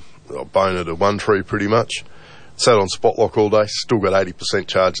from boner to One Tree pretty much. Sat on spot lock all day, still got 80%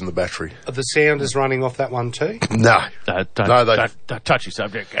 charge in the battery. Are the sounders running off that one too? No. Don't touch your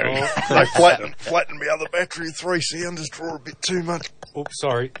subject, Gary. They flattened me other battery. 3 sounders draw a bit too much. Oops,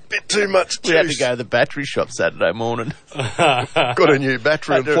 sorry. Bit too much juice. We had to go to the battery shop Saturday morning. Got a new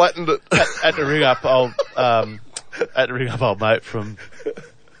battery and flattened it. Had to ring up old mate from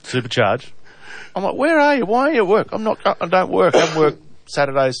Supercharge. I'm like, where are you? Why are you at work? I don't work. I haven't worked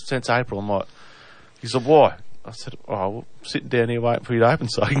Saturdays since April. I'm like, he said, why? I said, well, sitting down here waiting for you to open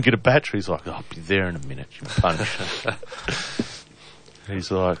so I can get a battery. He's like, I'll be there in a minute, you punch.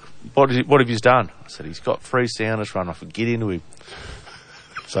 He's like, what have you done? I said, he's got 3 sounders run off and get into him.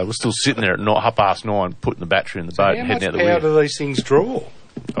 So we're still sitting there at 9:30, putting the battery in the boat and heading out the window. How do these things draw?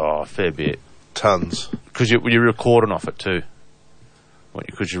 Oh, a fair bit. Tons. Because you're recording off it too.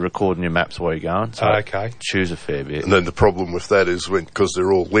 Because you're recording your maps while you're going. So okay. Choose a fair bit. And then the problem with that is because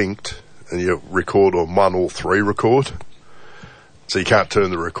they're all linked and you record on one or 3 record. So you can't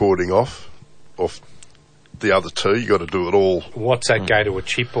turn the recording off the other 2. You got to do it all. What's that go to a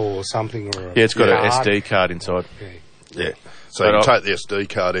chip or something? Or it's got an SD card inside. Yeah. So you can take the SD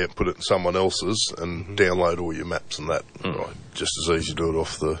card out, put it in someone else's, and download all your maps and that. Right. Just as easy to do it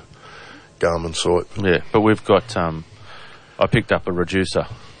off the Garmin site. Yeah, but we've got. I picked up a reducer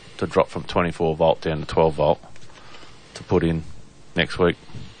to drop from 24 volt down to 12 volt to put in next week.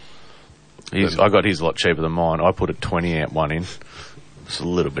 I got his a lot cheaper than mine. I put a 20 amp one in. It's a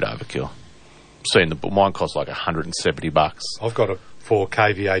little bit overkill. Mine cost like $170. I've got a 4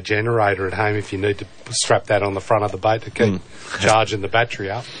 kVA generator at home if you need to strap that on the front of the boat to keep charging the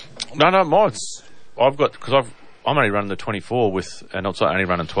battery up. No, mine's... because I'm only running the 24 and it's only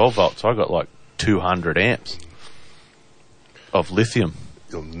running 12 volts, so I've got like 200 amps of lithium.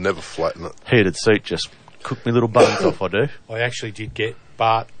 You'll never flatten it. Heated seat just cook me little buns off, I do. I actually did get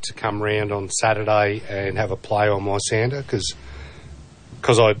Bart to come round on Saturday and have a play on my sounder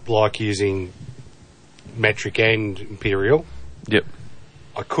because I like using metric and imperial. Yep.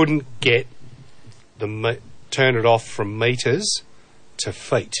 I couldn't get turn it off from meters to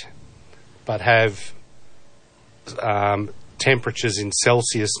feet, but have temperatures in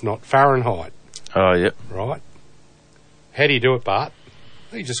Celsius, not Fahrenheit. Oh, yep. Right. How do you do it, Bart?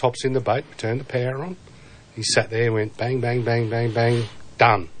 He just hops in the boat, we turn the power on. He sat there and went bang, bang, bang, bang, bang,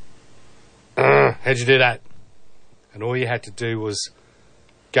 done. How'd you do that? And all you had to do was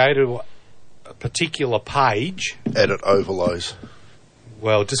go to a particular page. Edit overlays.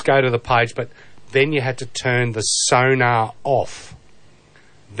 Well, just go to the page, but then you had to turn the sonar off.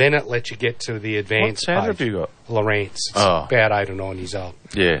 Then it let you get to the advanced page. What sound have you got? Lawrence. It's about 8 or 9 years old.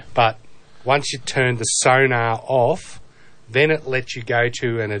 Yeah. But once you turned the sonar off, then it let you go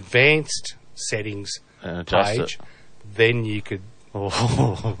to an advanced settings page. Then you could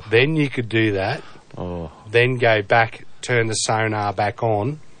then you could do that. Then go back, turn the sonar back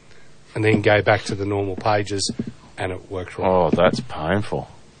on, and then go back to the normal pages, and it worked right. Oh, that's painful.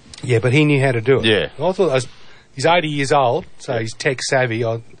 Yeah, but he knew how to do it. Yeah. I thought he's 80 years old, so he's tech savvy.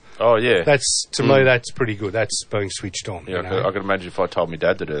 Oh, yeah. That's to me, that's pretty good. That's being switched on. Yeah, I can imagine if I told my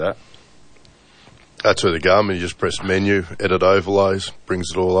dad to do that. That's where the Garmin, you just press menu, edit overlays,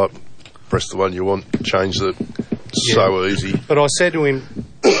 brings it all up, press the one you want, change it. So easy. But I said to him,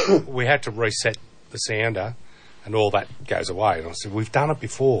 we had to reset the sounder, and all that goes away. And I said, we've done it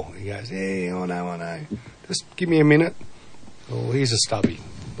before. He goes, yeah, I know. Just give me a minute. Oh, here's a stubby.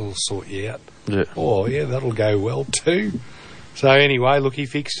 We'll sort you out. Yeah. Oh, yeah, that'll go well too. So anyway, look, he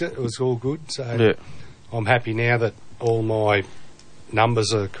fixed it. It was all good. So I'm happy now that all my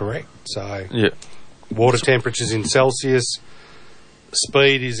numbers are correct. So water temperature's in Celsius,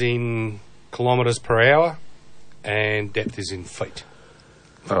 speed is in kilometres per hour, and depth is in feet.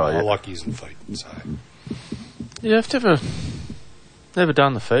 I like using feet. So yeah, I've never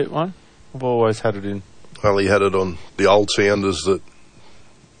done the feet one. I've always had it in. Well, he had it on the old sounders that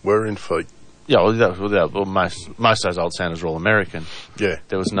were in feet. Yeah, well, most of those old sounders are all American. Yeah.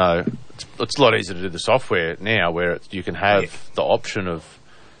 There was no... It's a lot easier to do the software now where you can have the option of...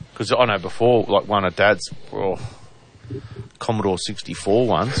 Because I know before, like one of Dad's Commodore 64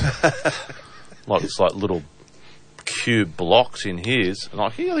 ones, it's like little cube blocks in his. And I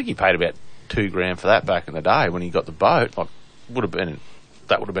think he paid about $2,000 for that back in the day when he got the boat. That would have been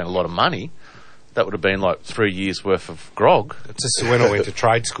a lot of money. That would have been like 3 years worth of grog. It's just when I went to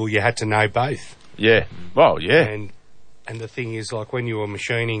trade school, you had to know both. Yeah. Well, yeah. And the thing is, like when you were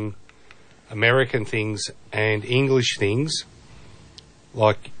machining American things and English things,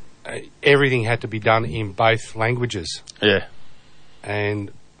 like everything had to be done in both languages. Yeah.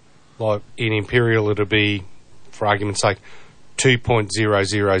 And like in Imperial, it'd be, for argument's sake,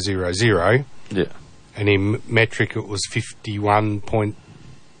 2.0000. Yeah. And in metric, it was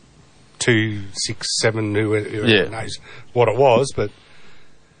 51.267, who knows what it was, but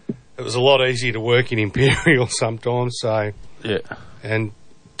it was a lot easier to work in Imperial sometimes. So and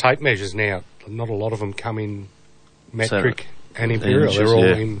tape measures now, not a lot of them come in metric and Imperial. They're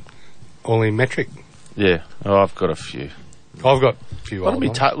all in metric. Yeah, I've got a few. I've got a few. A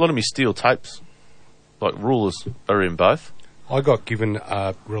lot of me steel tapes, like rulers, are in both. I got given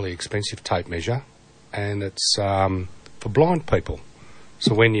a really expensive tape measure, and it's for blind people.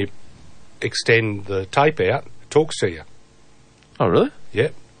 So when you extend the tape out, it talks to you. Oh, really?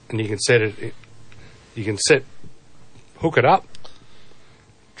 Yep. And you can set it. You can hook it up,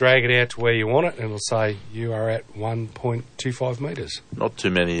 drag it out to where you want it, and it'll say you are at 1.25 metres. Not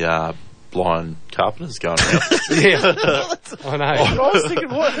too many blind carpenters going around. Yeah, I know. I was thinking,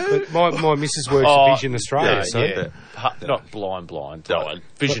 what? But my missus works at Vision Australia, Not blind.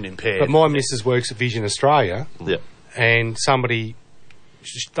 Vision impaired. But my missus works at Vision Australia. Yeah. And somebody,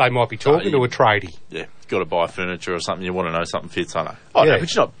 they might be talking to a tradie. Yeah, got to buy furniture or something. You want to know something fits, I know. Oh, no,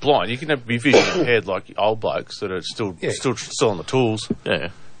 but you're not blind. You can be vision impaired like old blokes that are still on the tools.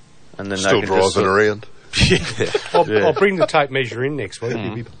 Yeah. And then still driving around. I'll bring the tape measure in next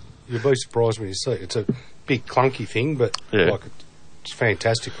week. You'll be surprised when you see it. It's a big clunky thing, but it's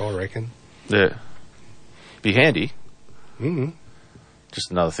fantastic, I reckon. Yeah. Be handy. Mm-hmm.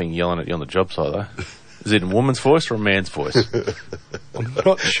 Just another thing yelling at you on the job site, though. Is it in a woman's voice or a man's voice? I'm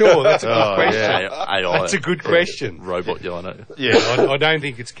not sure. That's a good question. Yeah, AI. That's a good question. Robot yelling at you. Yeah, I don't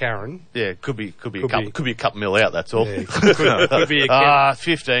think it's Karen. Yeah, could be a couple mil out. That's all. Yeah, could be a Kevin.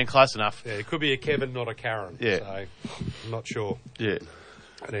 15, close enough. Yeah, it could be a Kevin, not a Karen. Yeah, so I'm not sure. Yeah,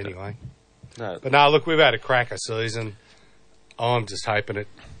 but anyway, but no. Look, we've had a cracker season. I'm just hoping it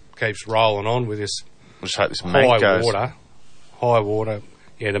keeps rolling on with this. Just hope this high water.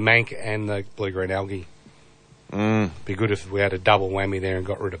 Yeah, the mank and the blue-green algae. Be good if we had a double whammy there and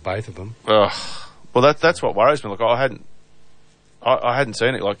got rid of both of them. Well, that's what worries me. Like I hadn't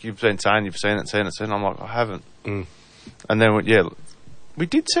seen it. Like you've been saying, you've seen it. I'm like, I haven't. And then we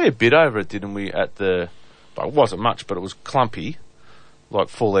did see a bit over it, didn't we? At the, like, it wasn't much, but it was clumpy, like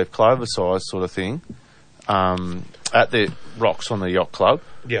full leaf clover size sort of thing. At the rocks on the yacht club.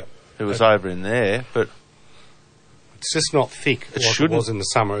 Yeah, it was over in there, but. It's just not thick like it was in the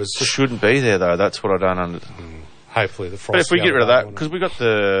summer. It shouldn't be there, though. That's what I don't understand. Hopefully the frost... But if we get rid of that, because we got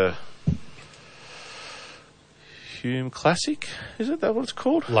the Hume Classic, is it that what it's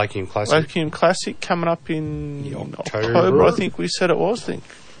called? Lake Hume Classic. Lake Hume Classic coming up in October, I think we said it was,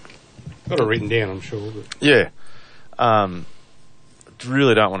 Got it written down, I'm sure. But. Yeah.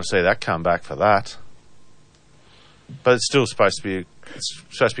 Really don't want to see that come back for that. But it's still supposed to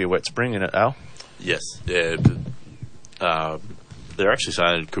be a wet spring in it, Al. Yes, yeah. They're actually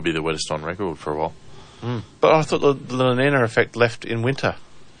saying it could be the wettest on record for a while. But I thought the La Nina effect left in winter.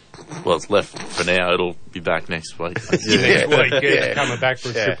 Well, it's left for now. It'll be back next week. Next week, it's coming back for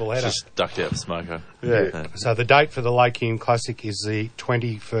a triple header. Just ducked out the smoker. Yeah. So the date for the Lake Hume Classic is the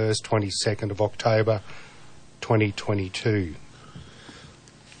 21st, 22nd of October, 2022.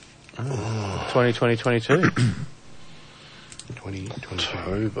 2022. 2022.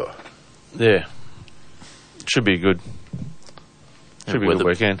 October. Yeah. Should be good. Should be a good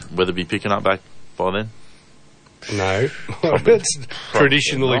weekend. Weather be picking up back by then? No. It's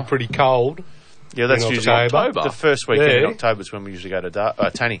traditionally pretty cold. Yeah, that's usually October. The first weekend in October is when we usually go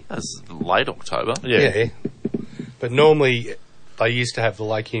to Tanny. That's late October. Yeah. But normally they used to have the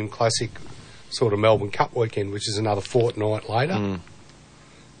Lake Hume Classic sort of Melbourne Cup weekend, which is another fortnight later.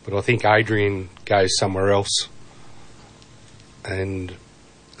 But I think Adrian goes somewhere else and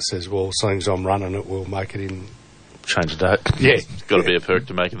says, well, as soon as I'm running it, we'll make it in... Change the date. Yeah. It's got to be a perk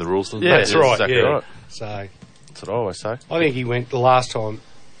to making the rules. Yeah, that's right. Exactly right. So that's what I always say. I think he went the last time...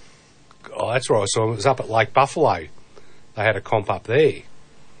 Oh, that's right. So it was up at Lake Buffalo. They had a comp up there.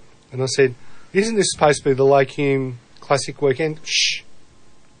 And I said, isn't this supposed to be the Lake Hume Classic weekend? Shh.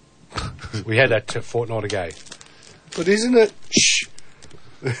 We had that a fortnight ago. But isn't it? Shh.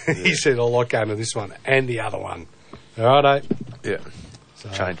 He said, I like going to this one and the other one. All right, Yeah. So,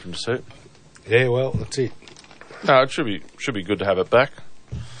 change from suit. Yeah, well, that's it. No, it should be good to have it back.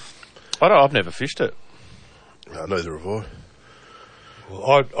 I've never fished it. No, neither have I.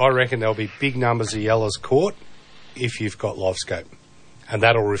 Well, I reckon there'll be big numbers of yellows caught if you've got live scope. And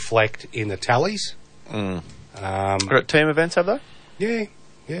that'll reflect in the tallies. Got team events, have they?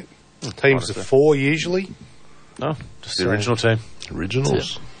 Yeah. Teams of 4 usually. No, just the original team.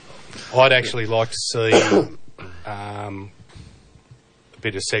 Originals. Yeah. I'd actually like to see a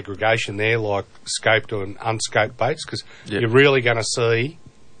bit of segregation there, like scoped and unscoped baits, because you're really going to see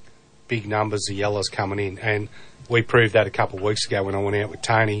big numbers of yellows coming in. And we proved that a couple of weeks ago when I went out with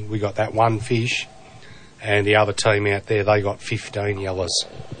Tony. We got that one fish, and the other team out there, they got 15 yellows.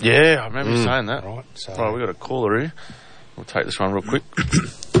 Yeah, I remember you saying that. Right, so right, we've got a caller here. We'll take this one real quick.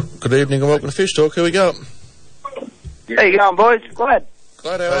 Good evening and welcome to Fish Talk. Here we go. How you going, boys? Glad.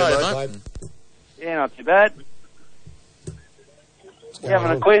 Glad, how are you, mate? Yeah, not too bad. You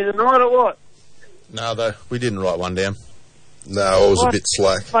having a quiz tonight or what? No, though, we didn't write one down. No, I was a bit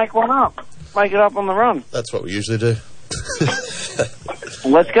slack. Make one up. Make it up on the run. That's what we usually do.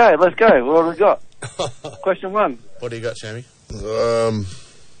 Well, let's go. What have we got? Question 1. What do you got, Shammy?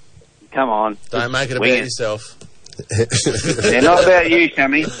 Come on. Don't make it about wing it. yourself. They're not about you,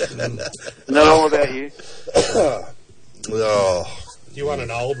 Shammy. Not all about you. Oh, You want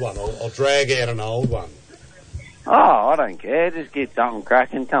an old one? I'll drag out an old one. Oh, I don't care. Just get something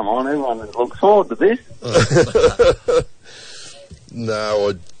cracking. Come on, everyone looks forward to this. no,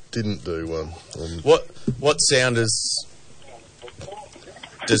 I didn't do one. What sound does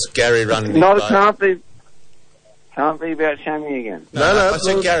Gary run in his No, it boat? can't be about Shammy again. No, I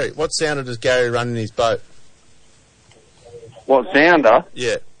said Gary. What sounder does Gary run in his boat? What sounder?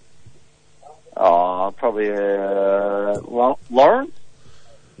 Yeah. Oh, probably Lawrence.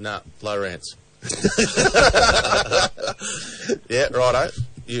 No, Lawrence. Yeah, righto.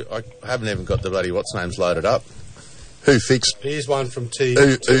 I haven't even got the bloody what's names loaded up. Who fixed? Here's one from two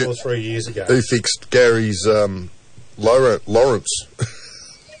or 3 years ago. Who fixed Gary's Lawrence?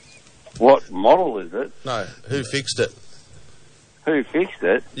 What model is it? No, who fixed it? Who fixed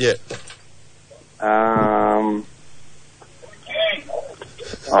it? Yeah.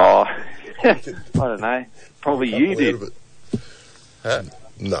 Oh, I don't know. Probably you did. Huh?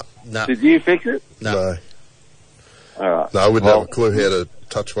 No. Did you fix it? No. All right. No, I wouldn't have a clue how to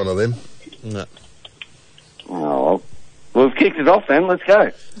touch one of them. No. Oh, well, we've kicked it off then. Let's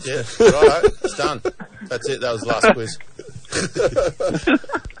go. Yeah, righto. It's done. That's it. That was the last quiz.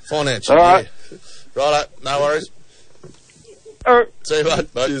 Financial. All right. Yeah. Righto. No worries. All right. See you,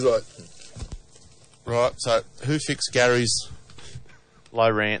 mate. Cheers, mate. Right, so who fixed Gary's...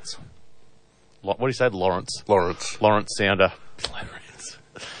 Lawrence. What do you say, Lawrence? Lawrence Sounder. Lawrence.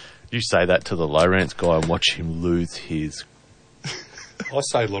 You say that to the Lawrence guy and watch him lose his... I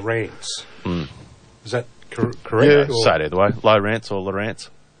say Lawrence. Mm. Is that correct? Yeah, or- say it either way. Lawrence or Lawrence.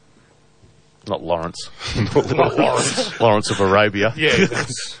 Not Lawrence. Not Lawrence. Lawrence of Arabia. Yeah,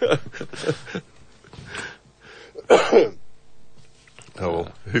 that's... Oh,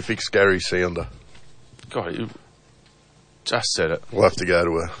 well, who fixed Gary's sounder? God, you just said it. We'll have to go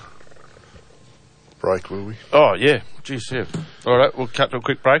to a break, will we? Oh, yeah. Jeez, yeah. All right, we'll cut to a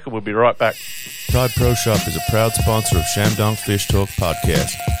quick break and we'll be right back. Pride Pro Shop is a proud sponsor of ShamDonk Fishtalk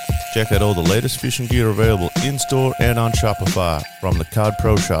podcast. Check out all the latest fishing gear available in-store and on Shopify from the Cod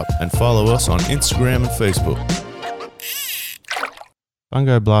Pro Shop and follow us on Instagram and Facebook.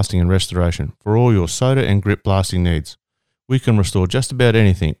 Fungo Blasting and Restoration for all your soda and grip blasting needs. We can restore just about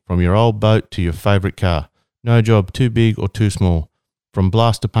anything from your old boat to your favourite car. No job too big or too small. From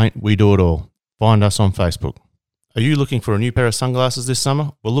blast to paint, we do it all. Find us on Facebook. Are you looking for a new pair of sunglasses this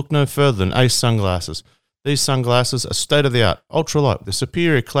summer? Well, look no further than Ace Sunglasses. These sunglasses are state-of-the-art, ultralight with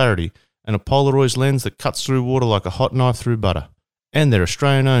superior clarity and a Polaroid lens that cuts through water like a hot knife through butter. And they're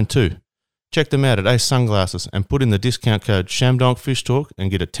Australian-owned too. Check them out at Ace Sunglasses and put in the discount code ShamDonk Fishtalk and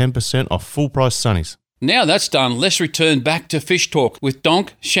get a 10% off full-price sunnies. Now that's done, let's return back to Fish Talk with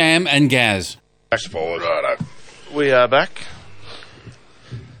Donk, Sham and Gaz. Fast forward, righto. We are back.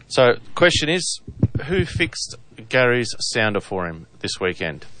 So, question is, who fixed Gary's sounder for him this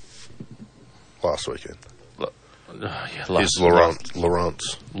weekend? Last weekend. Last Lawrence.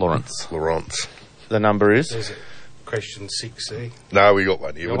 The number is? Is it question 6C? No, we got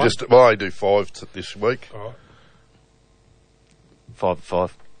one here. We'll I do 5 this week. All right.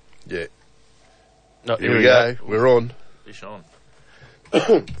 5. Yeah. No, Here we go. We're on. Fish on.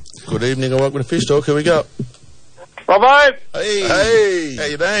 Good evening and welcome to Fish Talk. Here we go. Robbo! Hey! How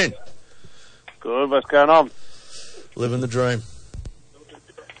you been? Good, what's going on? Living the dream.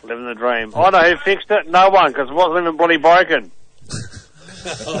 Living the dream. I know who fixed it. No one, because it wasn't even bloody broken.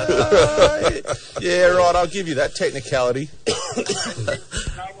 Yeah, right, I'll give you that technicality.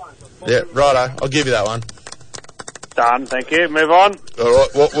 Yeah, righto, I'll give you that one. Done, thank you. Move on. All right.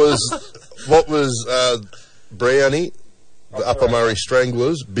 What was Brownie, the Upper Murray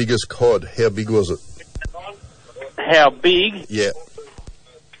Stranglers' biggest cod? How big was it? How big? Yeah.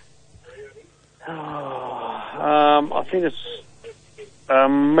 I think it's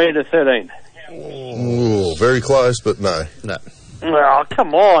metre 13. Ooh, very close, but no. No. Oh,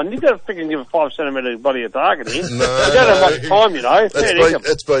 come on. You've got to freaking give a 5 centimetre body a target here. No. You don't have much time, you know.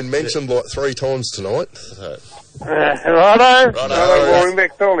 It's been mentioned like 3 times tonight. Righto. Roaring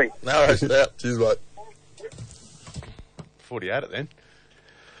back shortly. No worries. Yeah. Cheers, mate. 40 had it then.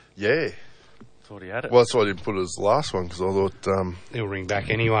 Yeah. 40 had it. Well, that's why I didn't put it as the last one, because I thought He'll ring back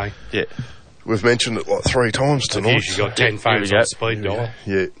anyway. Yeah. we've mentioned it like 3 times I've tonight. usually got 10 phones on speed dial.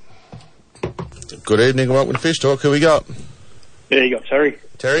 Yeah. Good evening and welcome to Fish Talk. Who we got? Yeah, you got Terry.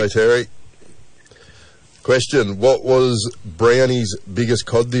 Terry? Hey, Terry. Question, what was Brownie's biggest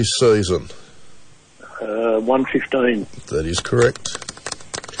cod this season? 115. That is correct.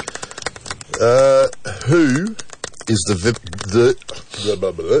 Who is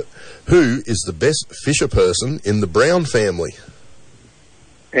who is the best fisher person in the Brown family?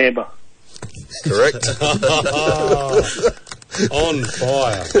 Amber. Correct. On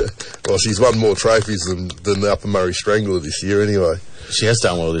fire. Well, she's won more trophies than the Upper Murray Strangler this year anyway. She has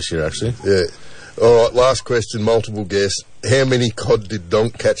done well this year, actually. Yeah. All right, last question, multiple guess. How many cod did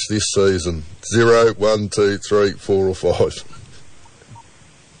Donk catch this season? 0, 1, 2, 3, 4 or 5?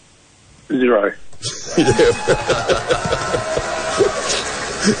 0.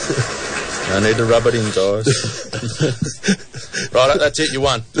 I need to rub it in, guys. Right, that's it, you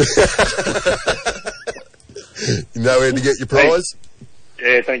won. You know where to get your prize?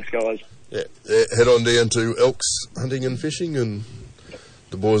 Yeah, thanks, guys. Yeah, head on down to Elks Hunting and Fishing and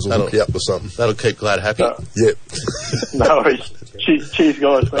the boys will hook you up with something. That'll keep Glad happy. Yep. No worries. Cheers,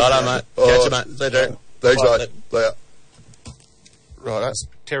 guys. Right, mate. Catch you, mate. See you, Derek. Thanks, Bye. mate. Later. Right, that's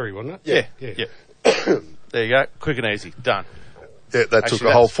Terry, wasn't it? Yeah. There you go. Quick and easy. Done. Yeah, that took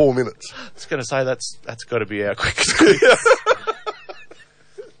a whole 4 minutes. I was going to say that's got to be our quickest.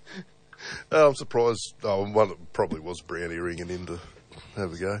 I'm surprised. One probably was Brownie ringing in to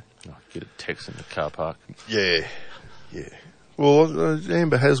have a go. Oh, get a text in the car park. Yeah. Well,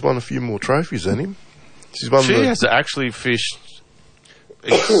 Amber has won a few more trophies than him. She has actually fished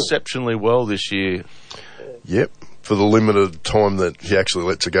exceptionally well this year. Yep. For the limited time that he actually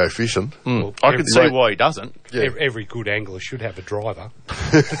lets her go fishing. Well, I can see why he doesn't. Yeah. Every good angler should have a driver.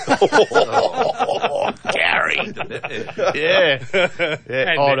 Gary. Yeah.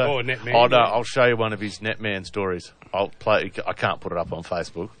 I'll show you one of his netman stories. I'll play. I can't put it up on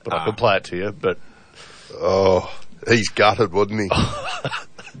Facebook, but I can play it to you. But he's gutted, wasn't he?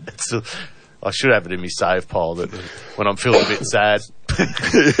 I should have it in my save pile that when I'm feeling a bit sad.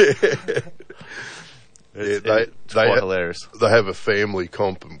 It's quite hilarious. They have a family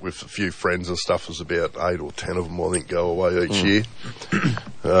comp with a few friends and stuff. There's about 8 or 10 of them, I think, go away each year.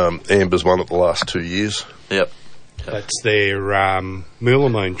 Amber's won it the last 2 years. Yep. That's their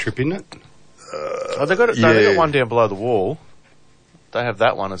Moolamone trip, isn't it? They got one down below the wall. They have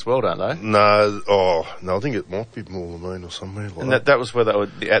that one as well, don't they? No, I think it might be Moolamone or somewhere like that. That was where they were.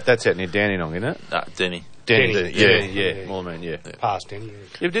 That's out near Dandenong, isn't it? Denny. Yeah. Moolamone, yeah. Past Denny.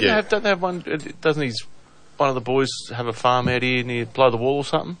 Yeah, don't they have one? Doesn't one of the boys have a farm out here near below the wall or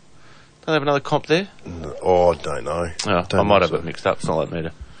something? Don't they have another comp there? I don't know. I might have it mixed up. It's not like me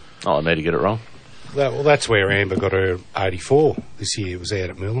to get it wrong. Well, that's where Amber got her 84 this year. It was out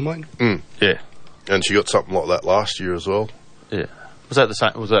at Moolamone. Yeah, and she got something like that last year as well. Yeah. Was that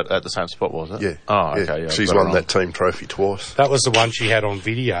at the same spot? Was it? Yeah. Oh, okay. Yeah, she's won that team trophy twice. That was the one she had on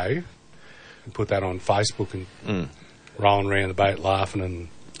video. And put that on Facebook and rolling around the boat laughing and.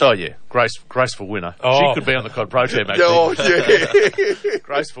 Oh yeah, graceful winner. Oh. She could be on the Cod Pro Team. Actually. Oh yeah,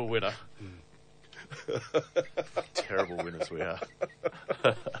 graceful winner. Terrible winners we are.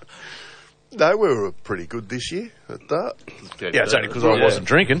 No, we were pretty good this year at that. Yeah, it's only because I wasn't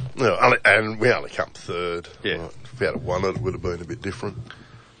drinking. No, and we only come third. Yeah. If we had won it would have been a bit different.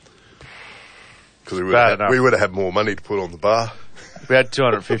 Because we would have had more money to put on the bar. We had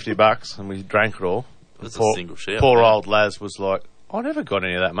 $250 and we drank it all. That's a single share. Poor old Laz was like, I never got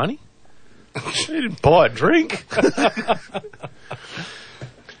any of that money. She didn't buy a drink.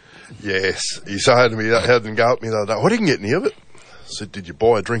 Yes. He said to me, had them go up me the other day, I didn't get any of it. I said, did you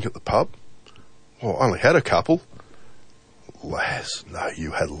buy a drink at the pub? Well, I only had a couple. Laz, no,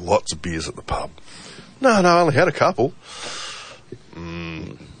 you had lots of beers at the pub. No, I only had a couple.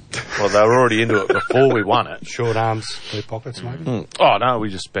 Well, they were already into it before we won it. Short arms, deep pockets, maybe. Oh no, we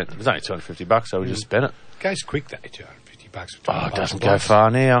just spent. It was only $250, so we just spent it. Goes quick though, $250. Oh, it doesn't go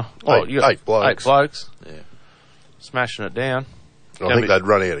far now. Oh, you got 8 blokes. 8 blokes. Yeah. Smashing it down. I think they'd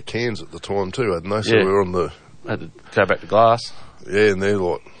run out of cans at the time too, hadn't they? So we were on the. Had to go back to glass. Yeah, and they're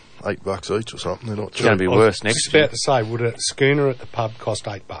like $8 each or something. They're not It's going to be worse next year. I was about to say, would a schooner at the pub cost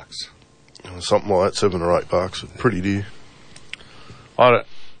 $8? Something like that, $7 or $8. Pretty dear. I don't.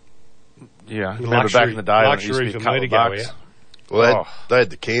 Yeah, remember back in the day when it used to be a couple of bucks. Well, they had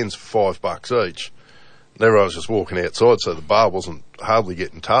the cans for $5 each. And everyone was just walking outside, so the bar wasn't hardly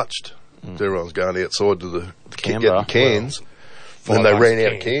getting touched. So everyone's going outside to the getting cans. Then they ran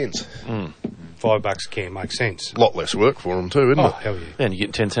out of cans. $5 a can makes sense. A lot less work for them too, isn't it? Oh, hell yeah. Then you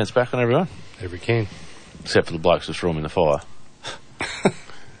get 10 cents back on everyone. Every can. Except for the blokes that threw them in the fire.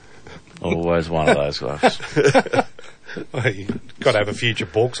 Always one of those guys. Well, you've got to have a future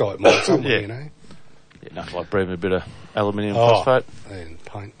bauxite mine somewhere, you know. Yeah, nothing like breathing a bit of aluminium phosphate. And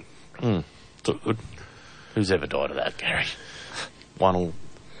paint. It's all good. Who's ever died of that, Gary? One or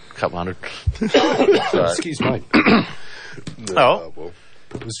a couple hundred. Excuse me. Well.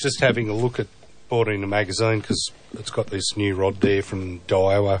 I was just having a look at bought it in a magazine because it's got this new rod there from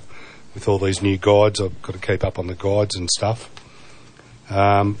Daiwa with all these new guides. I've got to keep up on the guides and stuff.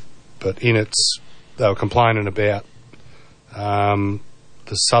 But in it, they were complaining about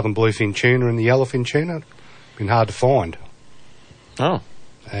the southern bluefin tuna and the yellowfin tuna. Been hard to find. Oh.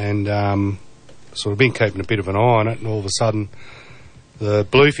 And sort of been keeping a bit of an eye on it, and all of a sudden the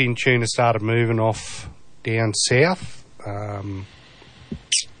bluefin tuna started moving off down south.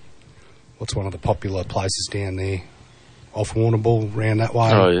 What's one of the popular places down there? Off Warrnambool, round that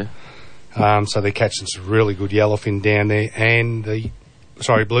way. Oh, yeah. So they're catching some really good yellowfin down there, and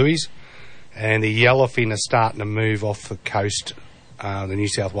blueies. And the yellowfin are starting to move off the coast, the New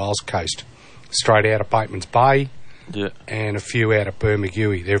South Wales coast, straight out of Bateman's Bay, and a few out of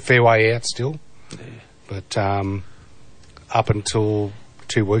Bermagui. They're a fair way out still, but up until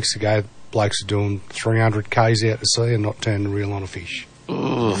 2 weeks ago, blokes are doing 300 k's out to sea and not turning the reel on a fish.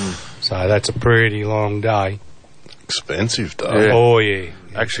 So that's a pretty long day. Expensive day. Yeah. Oh, yeah.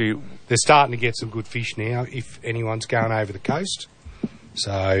 Actually, they're starting to get some good fish now if anyone's going over the coast.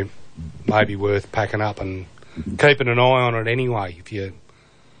 So maybe worth packing up and keeping an eye on it anyway if you're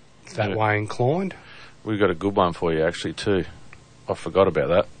that way inclined. We've got a good one for you actually too. I forgot about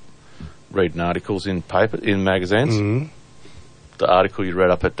that. Reading articles in magazines. Mm-hmm. The article you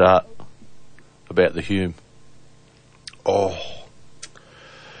read up at Dart about the Hume. Oh.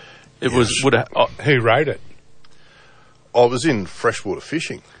 It was... who wrote it? I was in freshwater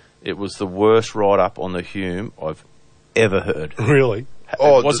fishing. It was the worst write-up on the Hume I've ever heard. Really?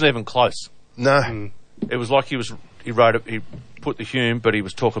 It wasn't even close. No. It was like he wrote it, he put the Hume, but he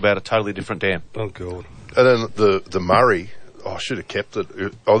was talking about a totally different dam. Oh, God. And then the Murray, I should have kept it.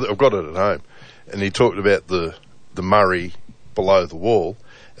 I've got it at home. And he talked about the Murray below the wall,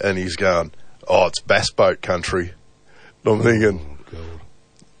 and he's going, it's bass boat country. And I'm thinking,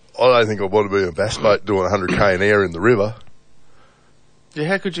 I don't think I want to be in a bass boat doing 100k an hour in the river. Yeah,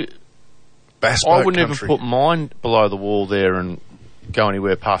 how could you... Bass boat I wouldn't country. even put mine below the wall there and go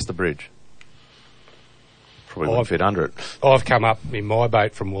anywhere past the bridge. Probably wouldn't fit under it. I've come up in my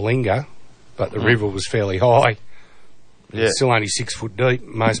boat from Wallinga, but the river was fairly high. Yeah. It's still only 6 foot deep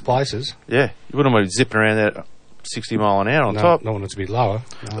in most places. Yeah. You wouldn't want to be zipping around there at 60 mile an hour on top. Not when it's a bit lower.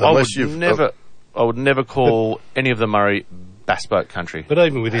 No. I would never call any of the Murray bass boat country. But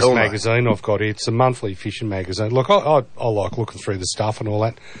even with this magazine I've got, it's a monthly fishing magazine. Look, I like looking through the stuff and all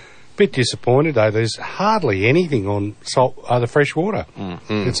that. Bit disappointed though. There's hardly anything on the fresh water.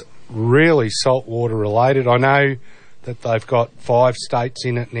 Mm. It's really saltwater related. I know that they've got 5 states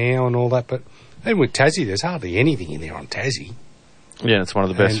in it now and all that, but even with Tassie, there's hardly anything in there on Tassie. Yeah, it's one of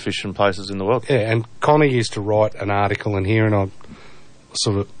the best fishing places in the world. Yeah, and Connor used to write an article in here, and I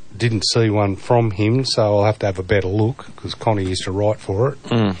sort of didn't see one from him, so I'll have to have a better look because Connor used to write for it.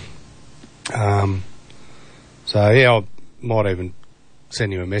 So yeah, I might even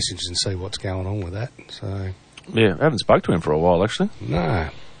send him a message and see what's going on with that. So yeah, I haven't spoke to him for a while actually. No,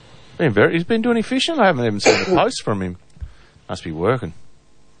 he's been doing any fishing. I haven't even seen a post from him. Must be working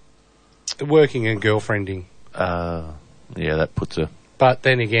and girlfriending. Yeah, that puts a... But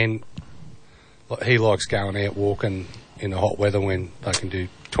then again, he likes going out walking in the hot weather when they can do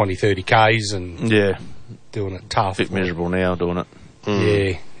 20, 30 Ks and doing it tough. A bit miserable now doing it.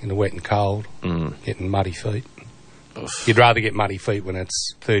 Yeah, in the wet and cold, getting muddy feet. You'd rather get muddy feet when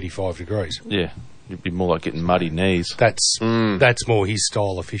it's 35 degrees. Yeah, you'd be more like getting muddy knees. That's more his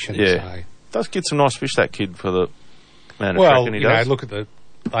style of fishing. Yeah, so. Does get some nice fish, that kid, for the amount of well, tracking he does. Look at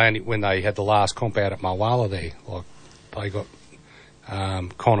when they had the last comp out at Mulwala there, like they got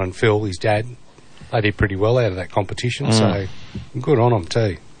Con and Phil, his dad. They did pretty well out of that competition, so good on them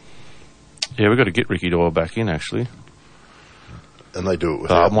too. Yeah, we've got to get Ricky Doyle back in, actually. And they do it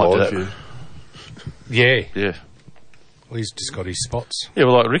without live view. Yeah. Yeah. Well, he's just got his spots. Yeah,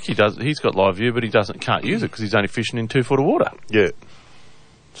 well, like Ricky does, he's got live view, but he can't use it because he's only fishing in 2 foot of water. Yeah.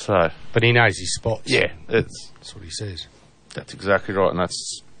 So. But he knows his spots. Yeah, that's what he says. That's exactly right, and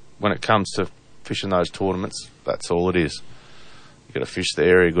that's when it comes to fishing those tournaments. That's all it is. You got to fish the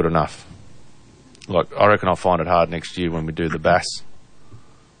area good enough. Like, I reckon I'll find it hard next year when we do the bass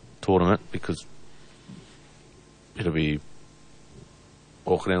tournament because it'll be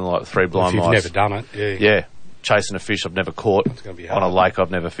walking in like 3 blind mice. If you've never done it, yeah, chasing a fish I've never caught on a lake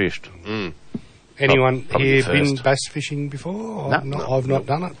I've never fished. Anyone here been bass fishing before? No, I've not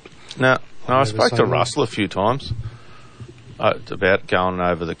done it. No, I spoke to Russell a few times about going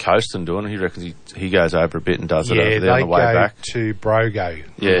over the coast and doing it. He reckons he goes over a bit and does it over there on the way back. To Brogo.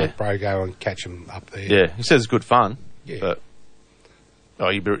 Yeah. Brogo and catch them up there. Yeah, he says it's good fun. Yeah.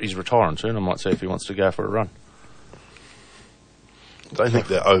 But he's retiring soon. I might see if he wants to go for a run. I don't think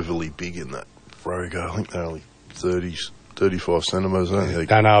they're overly big in that brogo. I think they're only 35 centimetres, aren't they?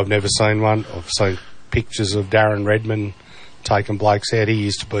 Don't know, I've never seen one. I've seen pictures of Darren Redmond taking blokes out. He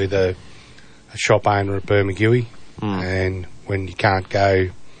used to be the shop owner at Bermagui, and when you can't go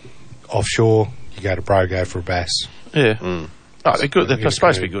offshore, you go to Brogo for a bass. Yeah. Oh, they're good. They're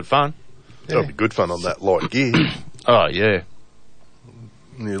supposed to be good fun. That'll be good fun on that light gear. Oh, yeah.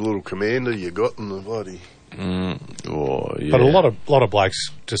 And your little commander you got in the bloody... Oh, yeah. But a lot of blokes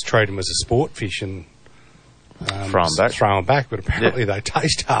just treat them as a sport fish and throw them back. But apparently they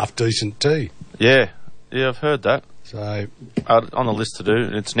taste half decent too. Yeah, I've heard that. So on the list to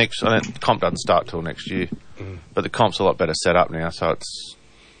do, it's next. I think the comp doesn't start till next year, but the comp's a lot better set up now. So it's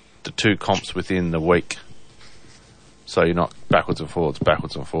the 2 comps within the week. So you're not backwards and forwards,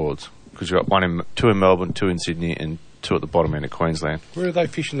 because you've got 2 in Melbourne, 2 in Sydney, and 2 at the bottom end of Queensland. Where are they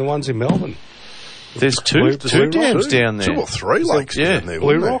fishing the ones in Melbourne? There's two dams down there. 2 or 3 lakes down there.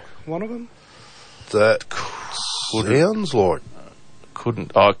 Blue Rock, one of them. That sounds like.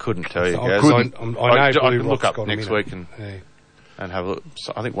 I couldn't tell you, guys. I know I Blue can look Rock's up got next them in week and have a look.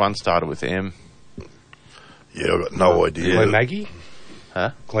 So I think one started with M. Yeah, I've got no idea. Glen Maggie?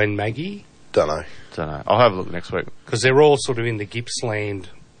 Huh? Glen Maggie? Don't know. I'll have a look next week. Because they're all sort of in the Gippsland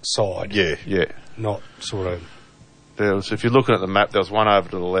side. Yeah. Not sort of... If you're looking at the map, there was one over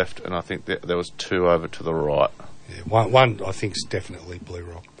to the left, and I think there was 2 over to the right. Yeah, one I think is definitely Blue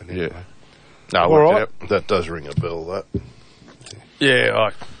Rock. But anyway. Yeah. No, all right. That does ring a bell, that. Yeah,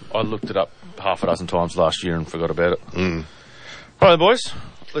 I looked it up half a dozen times last year and forgot about it. All right, boys,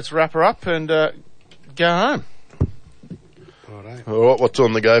 let's wrap her up and go home. All right, what's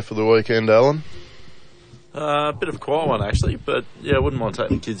on the go for the weekend, Alan? A bit of a quiet one, actually, but yeah, I wouldn't mind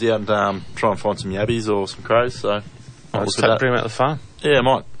taking the kids out and try and find some yabbies or some crows. So I'll just take them out the farm. Yeah,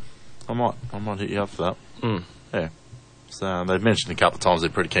 I might hit you up for that. Yeah. So they've mentioned a couple of times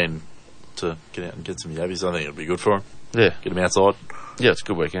they're pretty keen to get out and get some yabbies. I think it'll be good for them. Yeah, get them outside. Yeah, it's a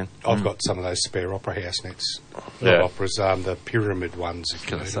good weekend. I've got some of those spare opera house nets. Yeah. Not operas, the pyramid ones.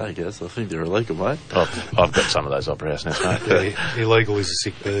 Can I say, guys? I think they're illegal, mate. I've got some of those opera house nets, mate. Yeah, illegal is a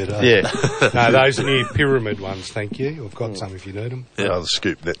sick bird. Yeah. No, those new pyramid ones, thank you. I've got some if you need them. Yeah, the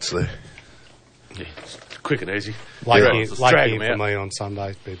scoop nets there. Yeah, quick and easy. Late game for me on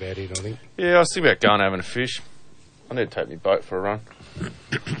Sunday. Be about it, I think. Yeah, I was thinking about going having a fish. I need to take my boat for a run.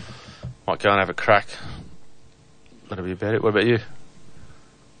 Might go and have a crack. That'll be about it. What about you?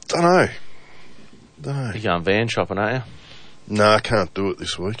 Don't know. You're going van shopping, aren't you? No, I can't do it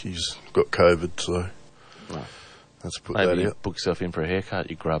this week. He's got COVID, so let's put that out. Book yourself in for a haircut,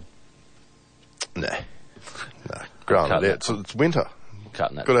 you grub. Nah. Growing it out. So it's winter.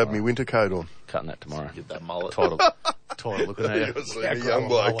 Cutting that. Got to have my winter coat on. Cutting that tomorrow. Get that mullet. Tired looking at you. A young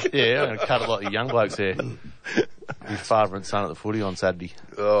bloke. Yeah, I'm going to cut a lot of young blokes' hair. His father and son at the footy on Saturday.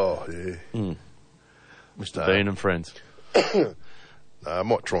 Oh, yeah. Mr. Bean and friends. I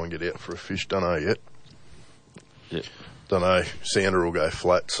might try and get out for a fish. Don't know yet. Yeah. Don't know. Sounder will go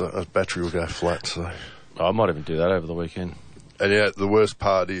flat, so battery will go flat. So I might even do that over the weekend. And yeah, the worst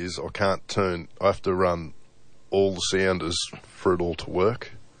part is I have to run all the sounders for it all to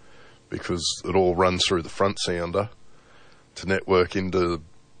work, because it all runs through the front sounder to network into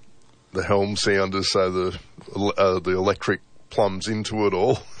the helm sounders, so the electric plumbs into it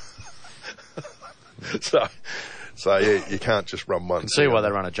all. So yeah, you can't just run one. I can see why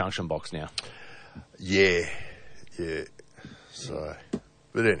they run a junction box now. Yeah. So,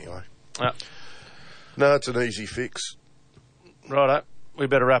 but anyway. No, it's an easy fix. Righto. We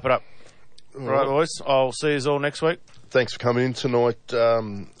better wrap it up. All right, boys. I'll see you all next week. Thanks for coming in tonight,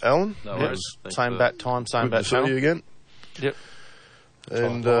 Alan. No worries. Same bat time, same Good bat to see you again. Yep.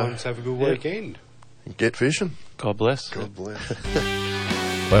 And have a good weekend. Get fishing. God bless. God bless.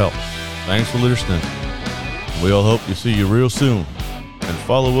 Well, thanks for listening. We all hope to see you real soon. And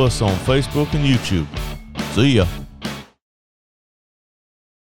follow us on Facebook and YouTube. See ya.